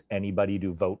convince anybody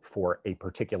to vote for a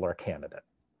particular candidate.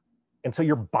 And so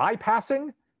you're bypassing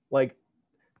like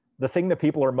the thing that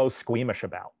people are most squeamish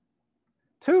about.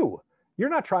 Two, you're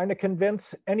not trying to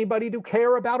convince anybody to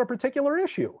care about a particular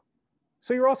issue.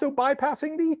 So you're also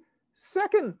bypassing the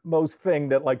second most thing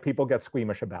that like people get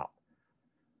squeamish about.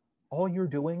 All you're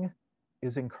doing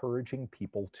is encouraging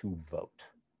people to vote.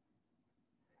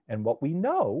 And what we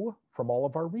know from all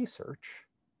of our research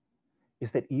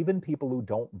is that even people who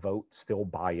don't vote still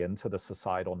buy into the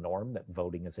societal norm that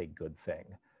voting is a good thing.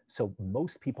 So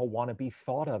most people want to be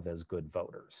thought of as good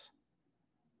voters.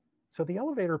 So the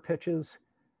elevator pitch is,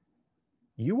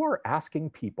 you are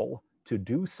asking people to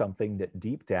do something that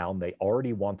deep down they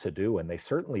already want to do, and they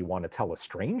certainly want to tell a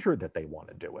stranger that they want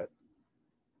to do it.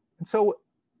 And so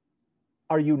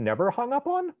are you never hung up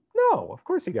on? No, of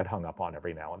course you get hung up on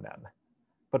every now and then.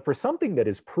 But for something that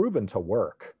is proven to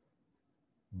work,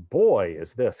 boy,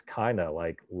 is this kind of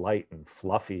like light and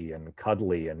fluffy and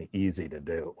cuddly and easy to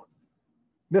do.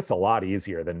 This is a lot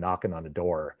easier than knocking on a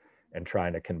door and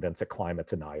trying to convince a climate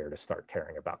denier to start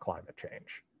caring about climate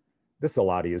change. This is a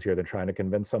lot easier than trying to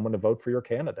convince someone to vote for your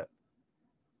candidate.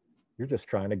 You're just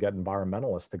trying to get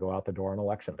environmentalists to go out the door on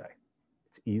election day.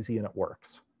 It's easy and it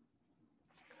works.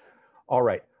 All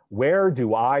right, where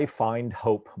do I find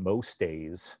hope most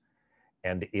days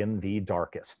and in the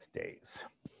darkest days?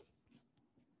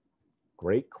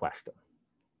 Great question.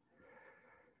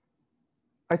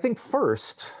 I think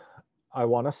first, I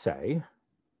want to say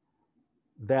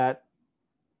that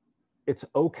it's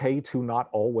okay to not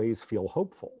always feel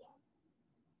hopeful.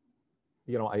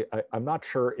 You know, I'm not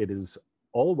sure it is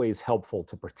always helpful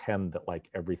to pretend that like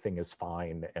everything is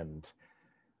fine and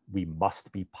we must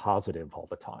be positive all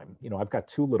the time. You know, I've got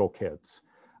two little kids.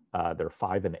 They're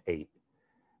 5 and 8.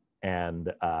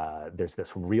 And there's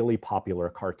this really popular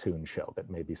cartoon show that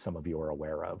maybe some of you are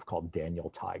aware of called Daniel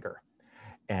Tiger.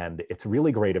 And it's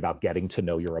really great about getting to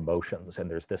know your emotions. And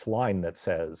there's this line that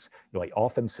says, you know, he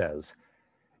often says,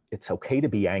 it's okay to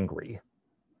be angry.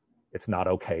 It's not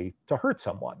okay to hurt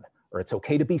someone. Or it's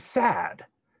okay to be sad.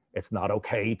 It's not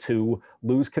okay to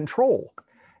lose control.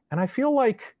 And I feel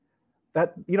like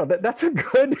that, you know, that's a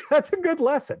good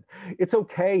lesson. It's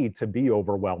okay to be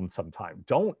overwhelmed sometimes.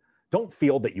 Don't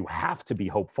feel that you have to be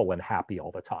hopeful and happy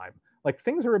all the time. Like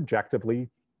things are objectively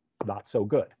not so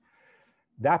good.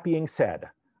 That being said,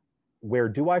 where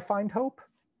do I find hope?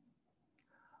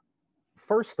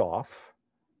 First off,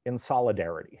 in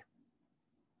solidarity.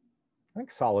 I think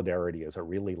solidarity is a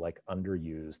really like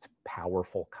underused,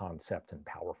 powerful concept and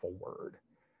powerful word.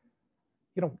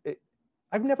 You know,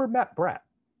 I've never met Brett.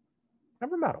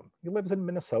 Never met him. He lives in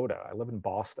Minnesota. I live in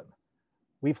Boston.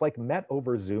 We've like met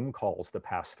over Zoom calls the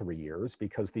past 3 years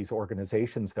because these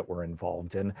organizations that we're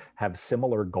involved in have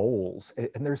similar goals.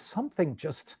 And there's something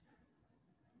just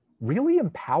really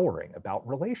empowering about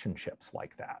relationships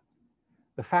like that.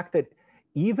 The fact that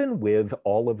even with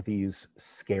all of these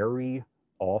scary,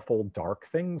 awful, dark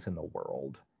things in the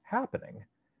world happening,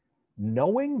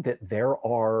 knowing that there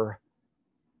are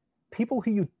people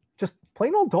who you just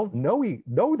plain old don't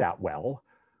know that well,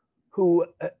 who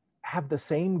have the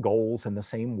same goals and the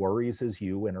same worries as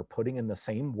you and are putting in the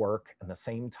same work and the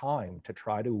same time to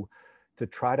try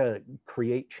to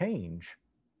create change,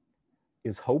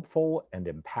 is hopeful and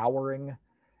empowering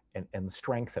and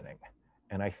strengthening.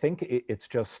 And I think it's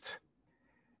just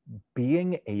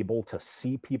being able to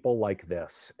see people like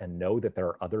this and know that there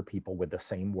are other people with the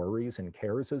same worries and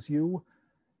cares as you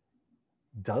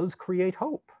does create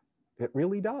hope. It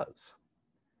really does.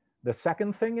 The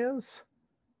second thing is,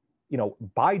 you know,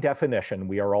 by definition,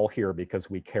 we are all here because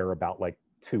we care about like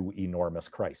two enormous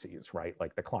crises, right?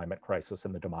 Like the climate crisis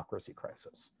and the democracy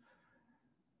crisis.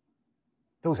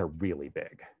 Those are really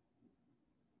big.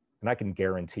 And I can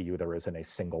guarantee you there isn't a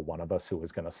single one of us who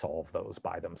is going to solve those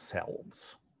by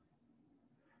themselves.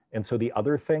 And so the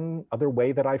other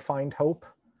way that I find hope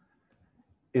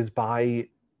is by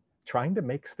trying to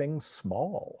make things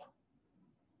small,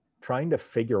 trying to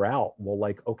figure out, well,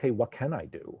 like, okay, what can I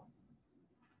do?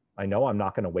 I know I'm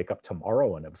not going to wake up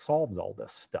tomorrow and have solved all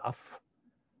this stuff.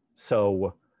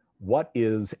 So what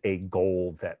is a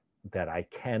goal that I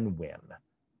can win?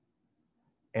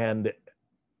 And,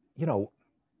 you know,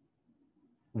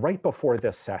 right before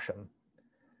this session,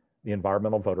 the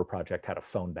Environmental Voter Project had a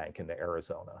phone bank into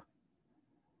Arizona.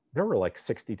 There were like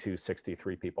 62,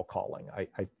 63 people calling.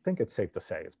 I think it's safe to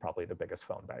say it's probably the biggest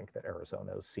phone bank that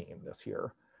Arizona has seen this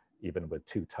year, even with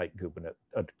two tight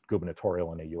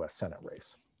gubernatorial and a US Senate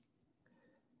race.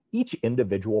 Each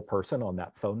individual person on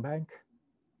that phone bank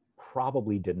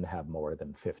probably didn't have more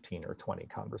than 15 or 20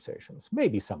 conversations.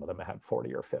 Maybe some of them had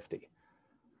 40 or 50.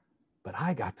 But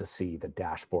I got to see the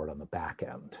dashboard on the back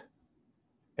end.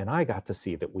 And I got to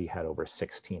see that we had over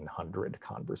 1,600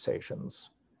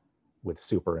 conversations with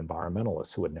super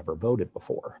environmentalists who had never voted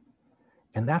before.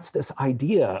 And that's this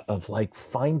idea of like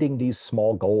finding these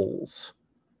small goals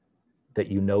that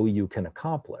you know you can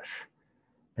accomplish.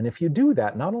 And if you do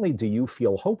that, not only do you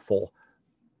feel hopeful,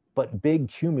 but big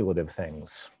cumulative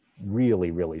things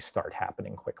really, really start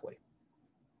happening quickly.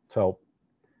 So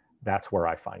that's where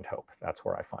I find hope. That's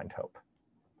where I find hope.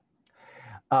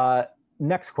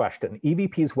 Next question.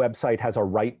 EVP's website has a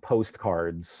write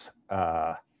postcards.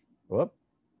 Whoop.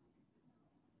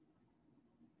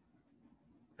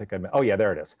 Oh yeah,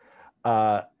 there it is.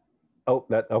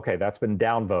 Okay, that's been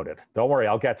downvoted. Don't worry,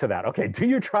 I'll get to that. Okay, do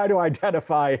you try to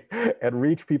identify and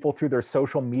reach people through their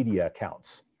social media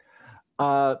accounts?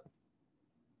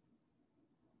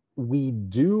 We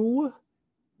do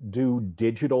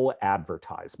digital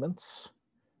advertisements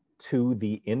to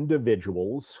the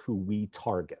individuals who we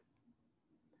target.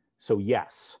 So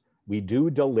yes, we do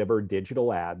deliver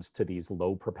digital ads to these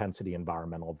low propensity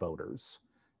environmental voters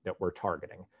that we're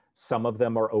targeting. Some of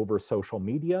them are over social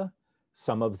media.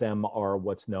 Some of them are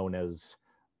what's known as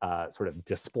sort of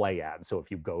display ads. So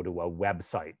if you go to a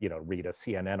website, you know, read a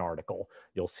CNN article,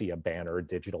 you'll see a banner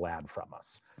digital ad from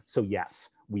us. So yes,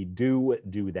 we do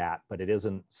that, but it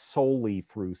isn't solely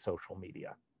through social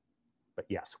media. But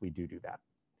yes, we do that.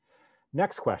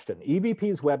 Next question.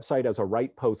 EVP's website has a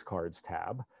write postcards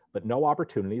tab, but no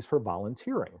opportunities for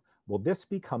volunteering. Will this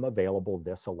become available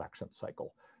this election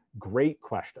cycle? Great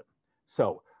question.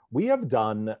 So we have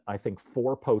done, I think,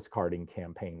 4 postcarding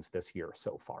campaigns this year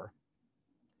so far.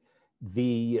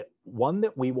 The one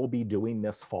that we will be doing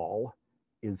this fall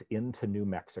is into New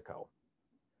Mexico.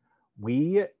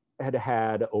 We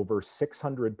had over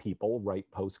 600 people write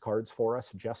postcards for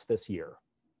us just this year,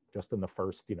 just in the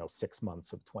first 6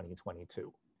 months of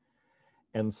 2022.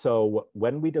 And so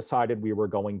when we decided we were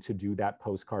going to do that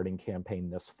postcarding campaign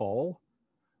this fall,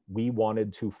 we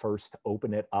wanted to first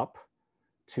open it up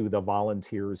to the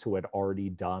volunteers who had already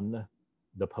done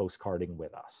the postcarding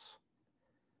with us.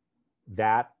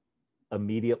 That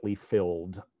immediately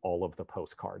filled all of the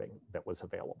postcarding that was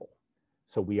available.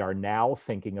 So we are now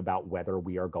thinking about whether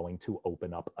we are going to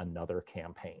open up another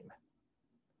campaign.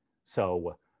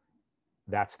 So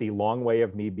that's the long way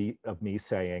of me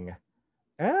saying,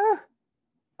 I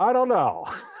don't know.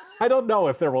 I don't know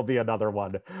if there will be another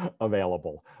one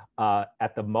available.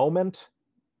 At the moment,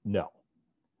 no.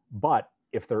 But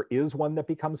if there is one that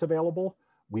becomes available,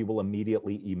 we will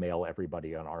immediately email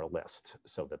everybody on our list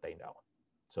so that they know.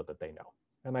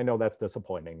 And I know that's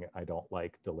disappointing. I don't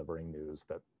like delivering news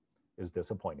that is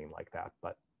disappointing like that,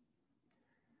 but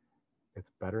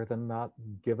it's better than not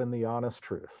given the honest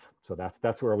truth. So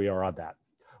that's where we are on that.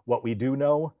 What we do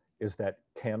know is that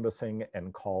canvassing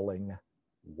and calling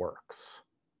works.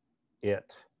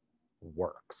 It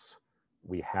works.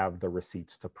 We have the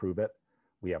receipts to prove it.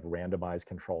 We have randomized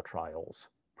control trials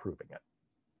proving it.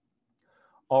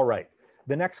 All right,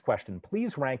 the next question.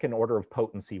 Please rank in order of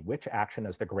potency which action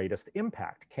has the greatest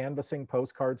impact? Canvassing,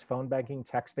 postcards, phone banking,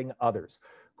 texting, others.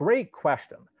 Great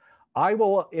question. I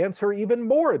will answer even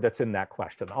more that's in that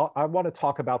question. I want to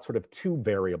talk about sort of 2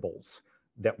 variables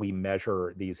that we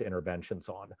measure these interventions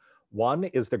on. One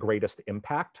is the greatest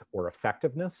impact or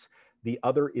effectiveness. The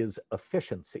other is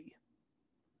efficiency.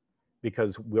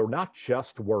 Because we're not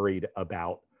just worried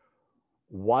about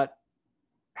what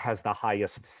has the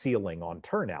highest ceiling on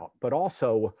turnout, but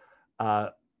also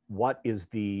what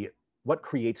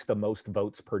creates the most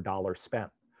votes per dollar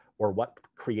spent, or what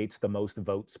creates the most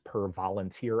votes per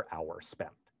volunteer hour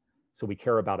spent. So we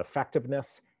care about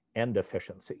effectiveness and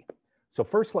efficiency. So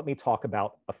first, let me talk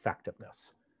about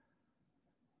effectiveness.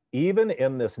 Even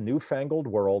in this newfangled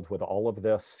world with all of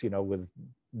this, with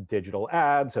digital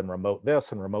ads and remote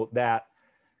this and remote that,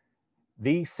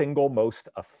 the single most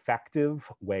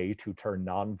effective way to turn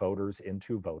non-voters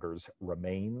into voters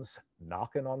remains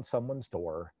knocking on someone's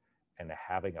door and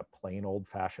having a plain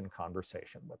old-fashioned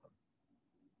conversation with them.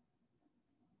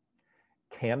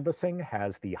 Canvassing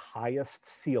has the highest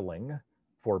ceiling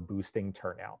for boosting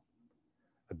turnout.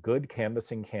 A good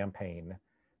canvassing campaign,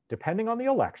 depending on the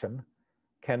election,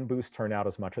 can boost turnout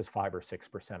as much as 5 or 6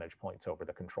 percentage points over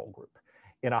the control group.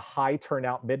 In a high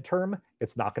turnout midterm,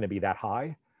 it's not going to be that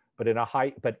high,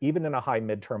 but even in a high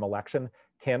midterm election,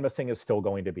 canvassing is still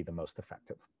going to be the most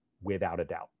effective, without a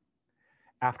doubt.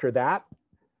 After that,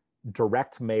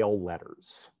 direct mail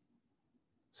letters.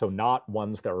 So not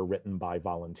ones that are written by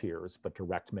volunteers, but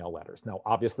direct mail letters. Now,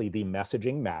 obviously the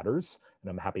messaging matters, and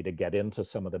I'm happy to get into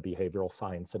some of the behavioral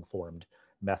science informed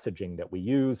messaging that we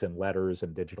use in letters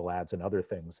and digital ads and other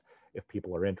things if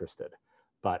people are interested.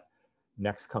 But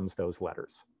next comes those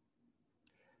letters.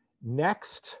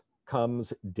 Next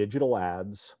comes digital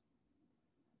ads,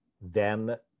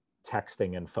 then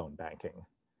texting and phone banking.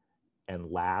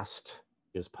 And last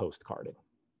is postcarding.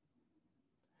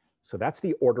 So that's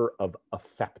the order of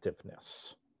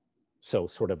effectiveness. So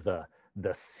sort of the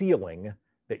ceiling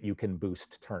that you can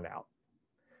boost turnout.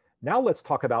 Now let's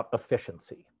talk about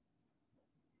efficiency.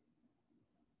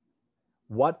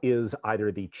 What is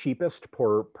either the cheapest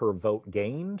per vote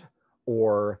gained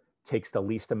or takes the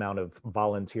least amount of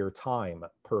volunteer time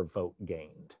per vote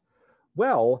gained?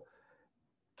 Well,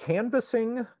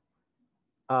 canvassing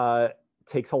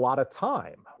takes a lot of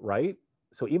time, right?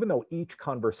 So even though each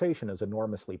conversation is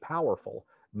enormously powerful,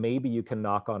 maybe you can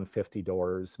knock on 50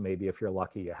 doors. Maybe if you're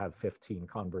lucky, you have 15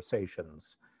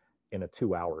 conversations in a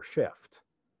 2-hour shift.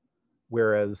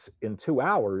 Whereas in 2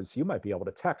 hours, you might be able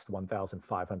to text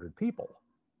 1,500 people.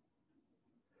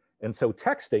 And so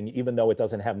texting, even though it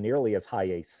doesn't have nearly as high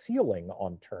a ceiling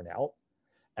on turnout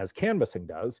as canvassing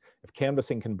does, if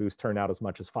canvassing can boost turnout as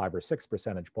much as 5 or 6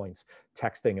 percentage points,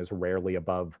 texting is rarely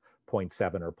above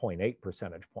 0.7 or 0.8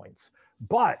 percentage points.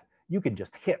 But you can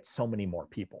just hit so many more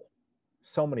people,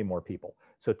 so many more people.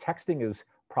 So texting is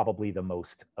probably the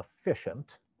most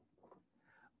efficient.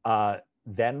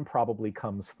 Then probably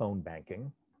comes phone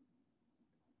banking.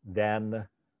 Then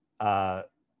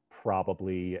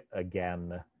probably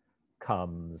again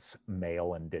comes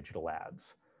mail and digital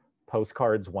ads.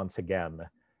 Postcards, once again,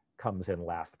 comes in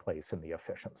last place in the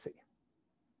efficiency.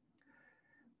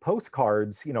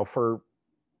 Postcards, for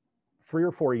 3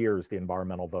 or 4 years, the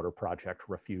Environmental Voter Project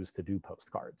refused to do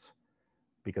postcards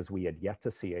because we had yet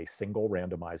to see a single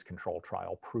randomized control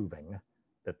trial proving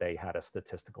that they had a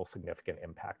statistical significant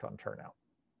impact on turnout.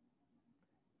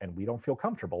 And we don't feel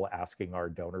comfortable asking our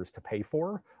donors to pay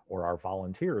for or our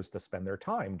volunteers to spend their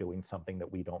time doing something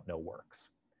that we don't know works.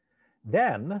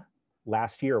 Then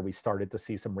last year, we started to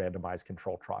see some randomized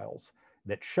control trials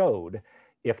that showed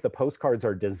if the postcards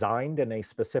are designed in a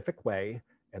specific way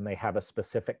and they have a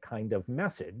specific kind of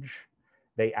message,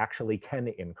 they actually can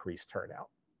increase turnout.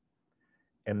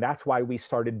 And that's why we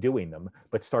started doing them,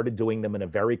 but started doing them in a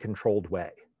very controlled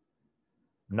way.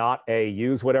 Not a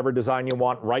use whatever design you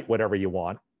want, write whatever you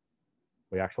want.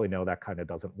 We actually know that kind of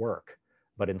doesn't work.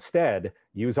 But instead,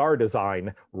 use our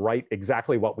design, write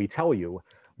exactly what we tell you.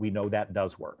 We know that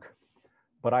does work.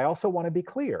 But I also want to be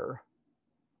clear,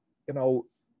 if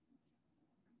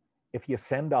you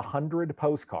send 100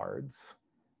 postcards,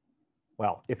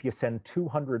 well, if you send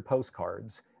 200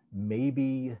 postcards,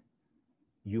 maybe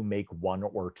you make 1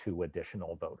 or 2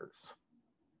 additional voters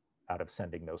out of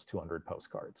sending those 200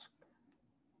 postcards.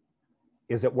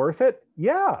 Is it worth it?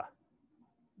 Yeah.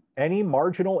 Any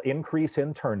marginal increase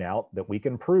in turnout that we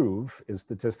can prove is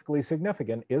statistically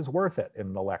significant is worth it in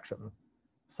an election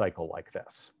cycle like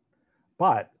this.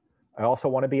 But I also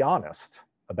want to be honest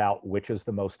about which is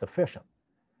the most efficient.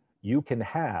 You can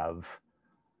have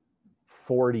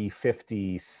 40,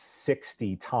 50,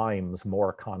 60 times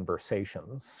more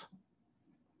conversations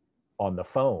on the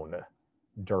phone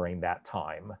during that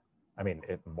time. I mean,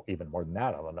 even more than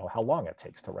that, I don't know how long it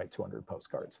takes to write 200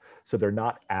 postcards. So they're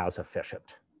not as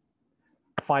efficient.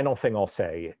 Final thing I'll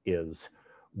say is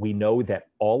we know that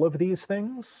all of these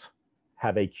things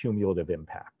have a cumulative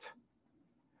impact.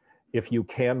 If you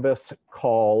canvass,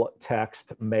 call,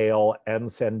 text, mail,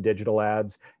 and send digital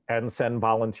ads, and send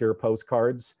volunteer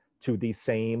postcards to the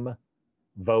same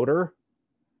voter,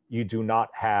 you do not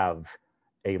have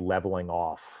a leveling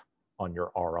off on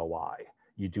your ROI.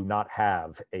 You do not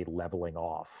have a leveling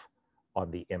off on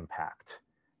the impact.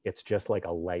 It's just like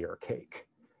a layer cake.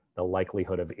 the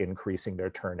likelihood of increasing their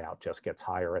turnout just gets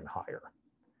higher and higher.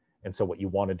 And so what you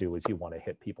want to do is you want to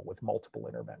hit people with multiple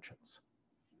interventions.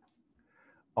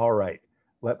 All right,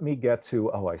 let me get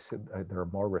to, oh, I said there are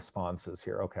more responses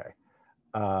here. Okay.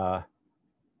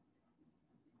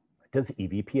 Does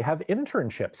EVP have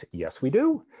internships? Yes, we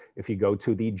do. If you go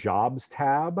to the jobs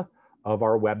tab of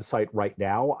our website right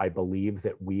now, I believe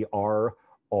that we are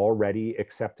already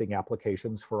accepting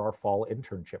applications for our fall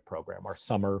internship program. Our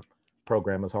summer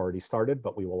program has already started,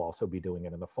 but we will also be doing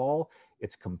it in the fall.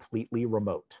 It's completely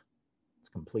remote. It's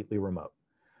completely remote.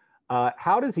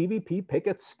 How does EVP pick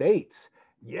its states?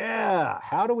 Yeah,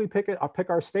 how do we pick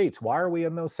our states? Why are we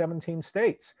in those 17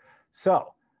 states?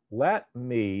 So let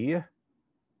me,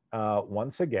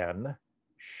 once again,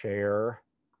 share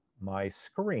my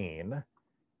screen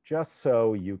just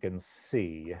so you can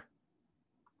see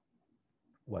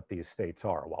what these states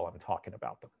are while I'm talking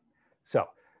about them. So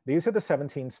these are the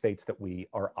 17 states that we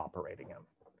are operating in.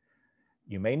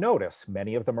 You may notice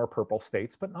many of them are purple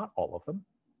states, but not all of them.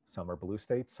 Some are blue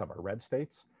states, some are red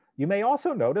states. You may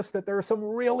also notice that there are some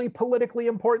really politically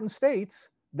important states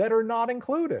that are not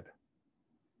included.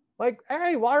 Like,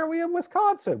 hey, why are we in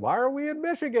Wisconsin? Why are we in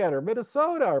Michigan or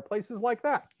Minnesota or places like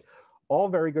that? All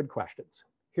very good questions.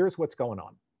 Here's what's going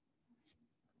on.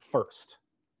 First,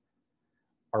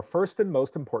 our first and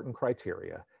most important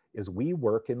criteria is we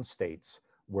work in states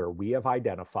where we have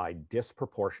identified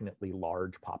disproportionately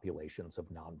large populations of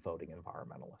non-voting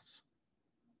environmentalists.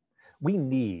 We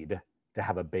need to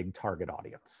have a big target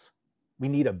audience. We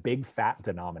need a big fat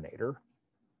denominator,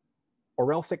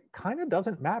 or else it kind of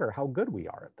doesn't matter how good we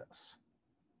are at this.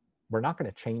 We're not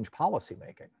going to change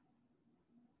policymaking.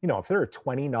 You know, if there are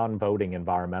 20 non-voting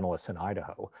environmentalists in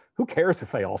Idaho, who cares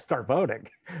if they all start voting?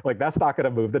 Like, that's not going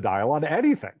to move the dial on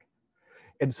anything.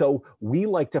 And so we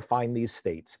like to find these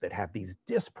states that have these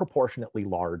disproportionately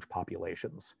large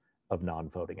populations of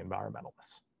non-voting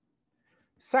environmentalists.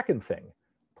 Second thing,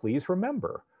 please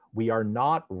remember, we are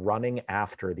not running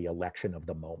after the election of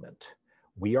the moment.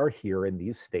 We are here in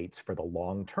these states for the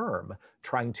long term,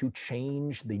 trying to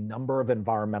change the number of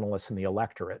environmentalists in the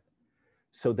electorate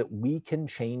so that we can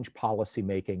change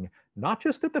policymaking, not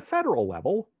just at the federal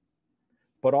level,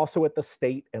 but also at the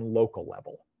state and local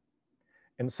level.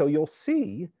 And so you'll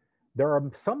see there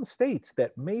are some states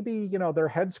that maybe, you know, they're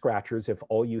head scratchers if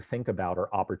all you think about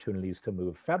are opportunities to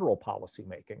move federal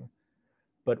policymaking.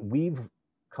 But we've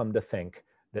come to think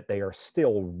that they are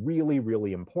still really,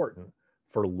 really important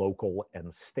for local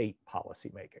and state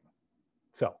policymaking.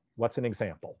 So what's an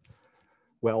example?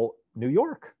 Well, New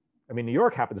York. I mean, New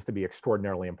York happens to be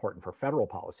extraordinarily important for federal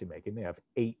policymaking. They have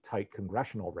 8 tight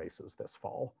congressional races this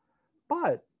fall.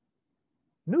 But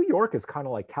New York is kind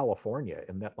of like California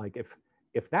in that, like,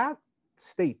 if that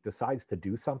state decides to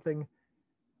do something,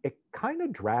 it kind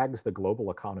of drags the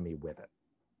global economy with it.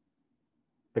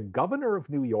 The governor of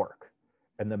New York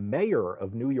and the mayor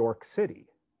of New York City,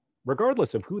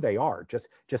 regardless of who they are,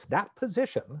 just that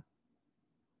position, I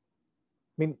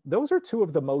mean, those are 2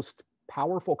 of the most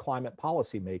powerful climate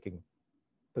policy making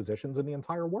positions in the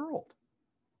entire world.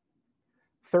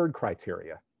 Third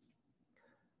criteria.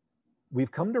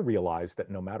 We've come to realize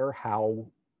that no matter how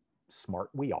smart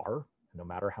we are, no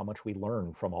matter how much we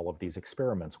learn from all of these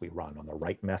experiments we run on the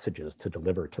right messages to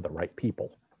deliver to the right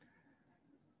people,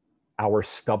 our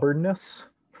stubbornness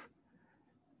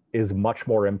is much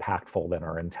more impactful than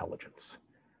our intelligence.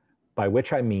 By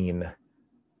which I mean,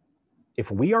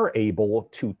 if we are able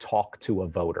to talk to a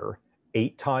voter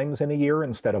 8 times in a year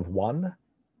instead of 1,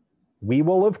 we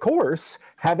will, of course,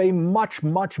 have a much,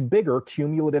 much bigger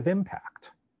cumulative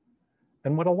impact.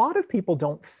 And what a lot of people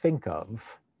don't think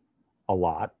of a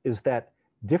lot is that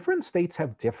different states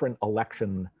have different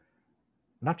election,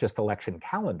 not just election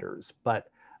calendars,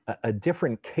 but a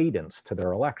different cadence to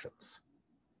their elections.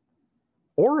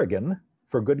 Oregon,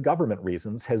 for good government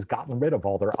reasons, has gotten rid of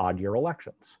all their odd-year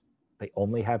elections. They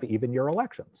only have even-year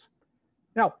elections.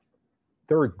 Now,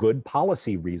 there are good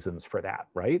policy reasons for that,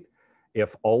 right?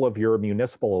 If all of your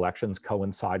municipal elections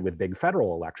coincide with big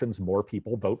federal elections, more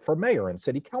people vote for mayor and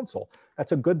city council.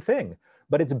 That's a good thing.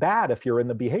 But it's bad if you're in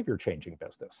the behavior changing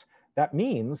business. That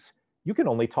means you can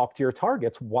only talk to your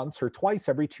targets once or twice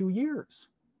every 2 years.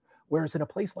 Whereas in a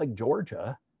place like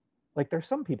Georgia, like, there's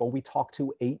some people we talk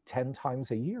to 8, 10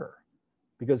 times a year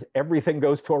because everything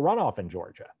goes to a runoff in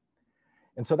Georgia.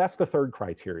 And so that's the third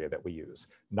criteria that we use,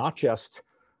 not just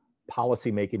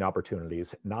policy-making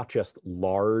opportunities, not just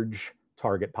large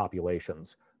target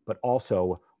populations, but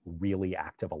also really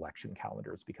active election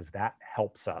calendars, because that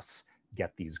helps us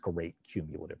get these great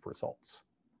cumulative results.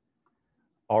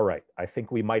 All right, I think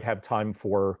we might have time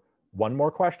for one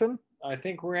more question. I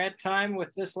think we're at time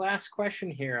with this last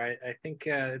question here. I think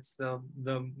it's the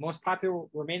most popular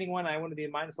remaining one. I want to be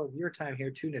mindful of your time here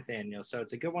too, Nathaniel. So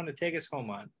it's a good one to take us home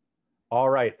on. All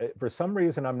right. For some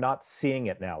reason, I'm not seeing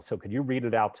it now. So could you read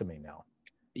it out to me now?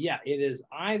 Yeah, it is.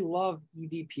 I love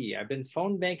EVP. I've been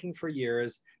phone banking for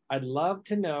years. I'd love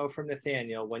to know from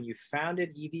Nathaniel, when you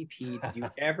founded EVP, did you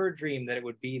ever dream that it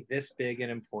would be this big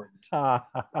and important?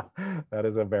 That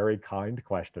is a very kind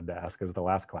question to ask as the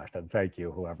last question. Thank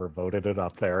you, whoever voted it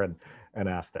up there and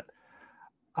asked it.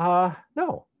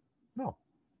 No.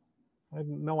 I had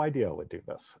no idea it would do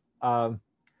this.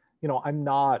 You know, I'm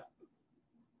not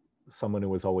someone who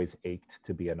was always ached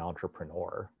to be an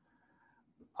entrepreneur.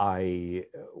 I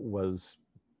was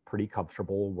pretty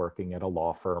comfortable working at a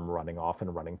law firm, running off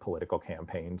and running political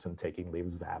campaigns and taking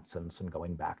leaves of absence and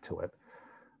going back to it.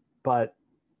 But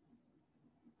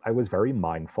I was very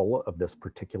mindful of this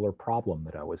particular problem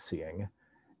that I was seeing,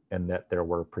 and that there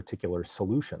were particular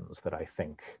solutions that I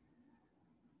think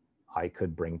I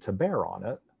could bring to bear on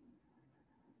it.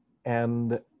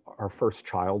 And our first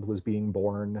child was being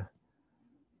born,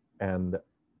 and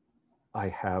I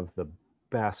have the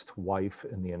best wife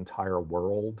in the entire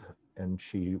world, and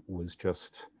she was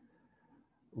just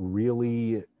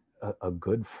really a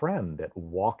good friend at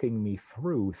walking me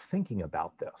through thinking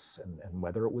about this and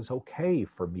whether it was okay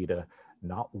for me to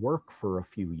not work for a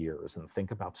few years and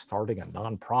think about starting a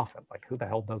nonprofit. Like, who the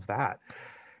hell does that?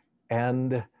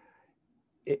 And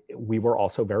we were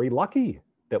also very lucky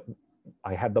that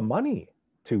I had the money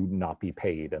to not be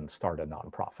paid and start a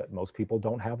nonprofit. Most people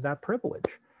don't have that privilege.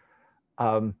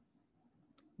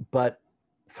 But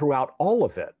throughout all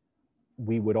of it,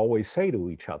 we would always say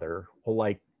to each other, well,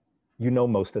 like, you know,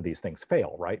 most of these things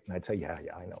fail, right? And I'd say, yeah,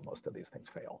 I know most of these things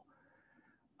fail.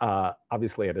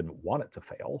 Obviously, I didn't want it to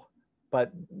fail,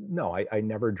 but no, I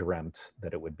never dreamt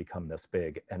that it would become this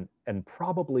big. And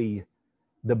probably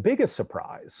the biggest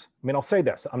surprise, I mean, I'll say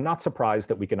this, I'm not surprised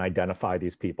that we can identify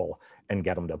these people and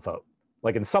get them to vote.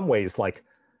 Like, in some ways, like,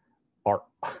 our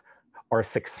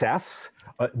success,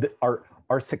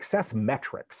 our success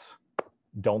metrics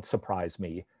don't surprise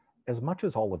me as much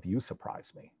as all of you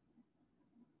surprise me.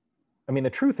 I mean,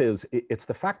 the truth is, it's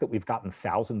the fact that we've gotten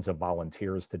thousands of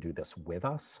volunteers to do this with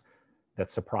us that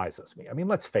surprises me. I mean,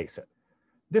 let's face it,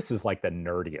 this is like the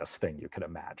nerdiest thing you can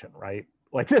imagine, right?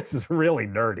 Like, this is really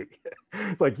nerdy.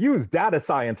 It's like, use data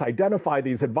science, identify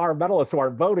these environmentalists who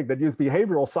aren't voting, then use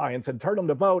behavioral science and turn them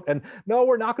to vote. And no,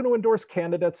 we're not going to endorse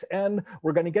candidates. And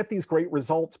we're going to get these great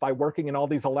results by working in all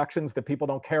these elections that people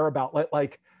don't care about.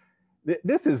 Like,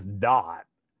 this is not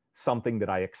something that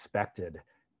I expected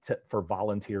for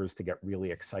volunteers to get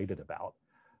really excited about.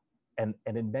 And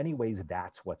in many ways,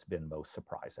 that's what's been most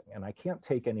surprising. And I can't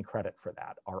take any credit for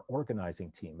that. Our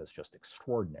organizing team is just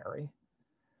extraordinary.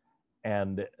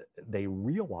 And they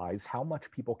realize how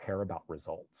much people care about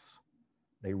results.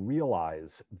 They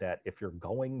realize that if you're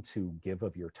going to give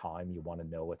of your time, you want to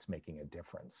know it's making a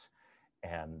difference.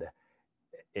 And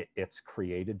it's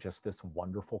created just this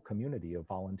wonderful community of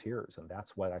volunteers. And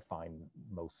that's what I find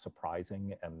most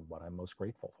surprising and what I'm most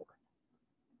grateful for.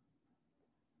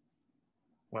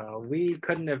 Well, we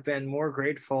couldn't have been more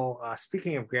grateful.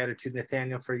 Speaking of gratitude,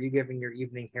 Nathaniel, for you giving your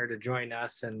evening here to join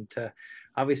us and to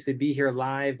obviously be here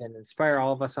live and inspire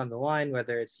all of us on the line,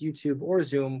 whether it's YouTube or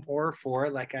Zoom, or for,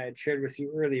 like I had shared with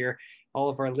you earlier, all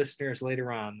of our listeners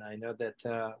later on. I know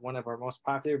that one of our most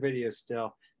popular videos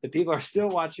still, that people are still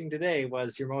watching today,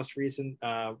 was your most recent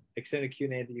extended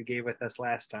Q&A that you gave with us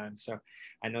last time. So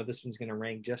I know this one's going to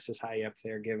rank just as high up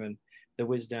there, given the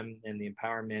wisdom and the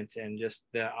empowerment and just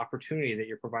the opportunity that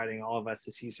you're providing all of us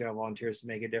as CCL volunteers to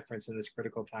make a difference in this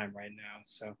critical time right now.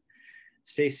 So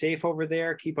stay safe over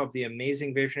there. Keep up the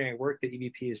amazing visionary work that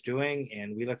EVP is doing.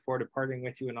 And we look forward to partnering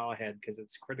with you in all ahead, because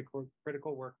it's critical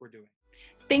work we're doing.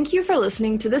 Thank you for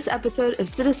listening to this episode of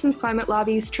Citizens Climate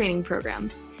Lobby's training program.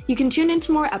 You can tune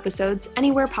into more episodes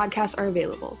anywhere podcasts are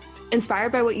available.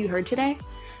 Inspired by what you heard today?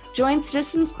 Join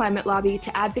Citizens Climate Lobby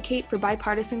to advocate for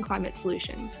bipartisan climate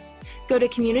solutions. Go to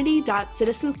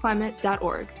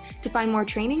community.citizensclimate.org to find more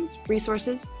trainings,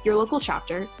 resources, your local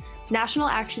chapter, national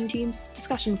action teams,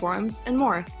 discussion forums, and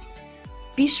more.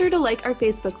 Be sure to like our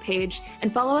Facebook page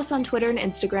and follow us on Twitter and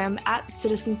Instagram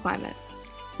 @CitizensClimate.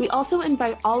 We also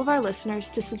invite all of our listeners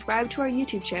to subscribe to our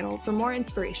YouTube channel for more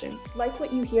inspiration. Like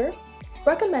what you hear?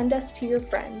 Recommend us to your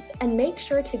friends and make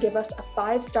sure to give us a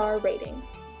 5-star rating.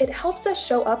 It helps us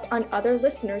show up on other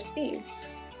listeners' feeds.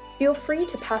 Feel free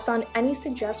to pass on any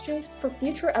suggestions for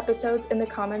future episodes in the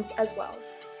comments as well.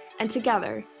 And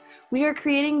together, we are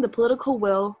creating the political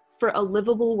will for a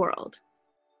livable world.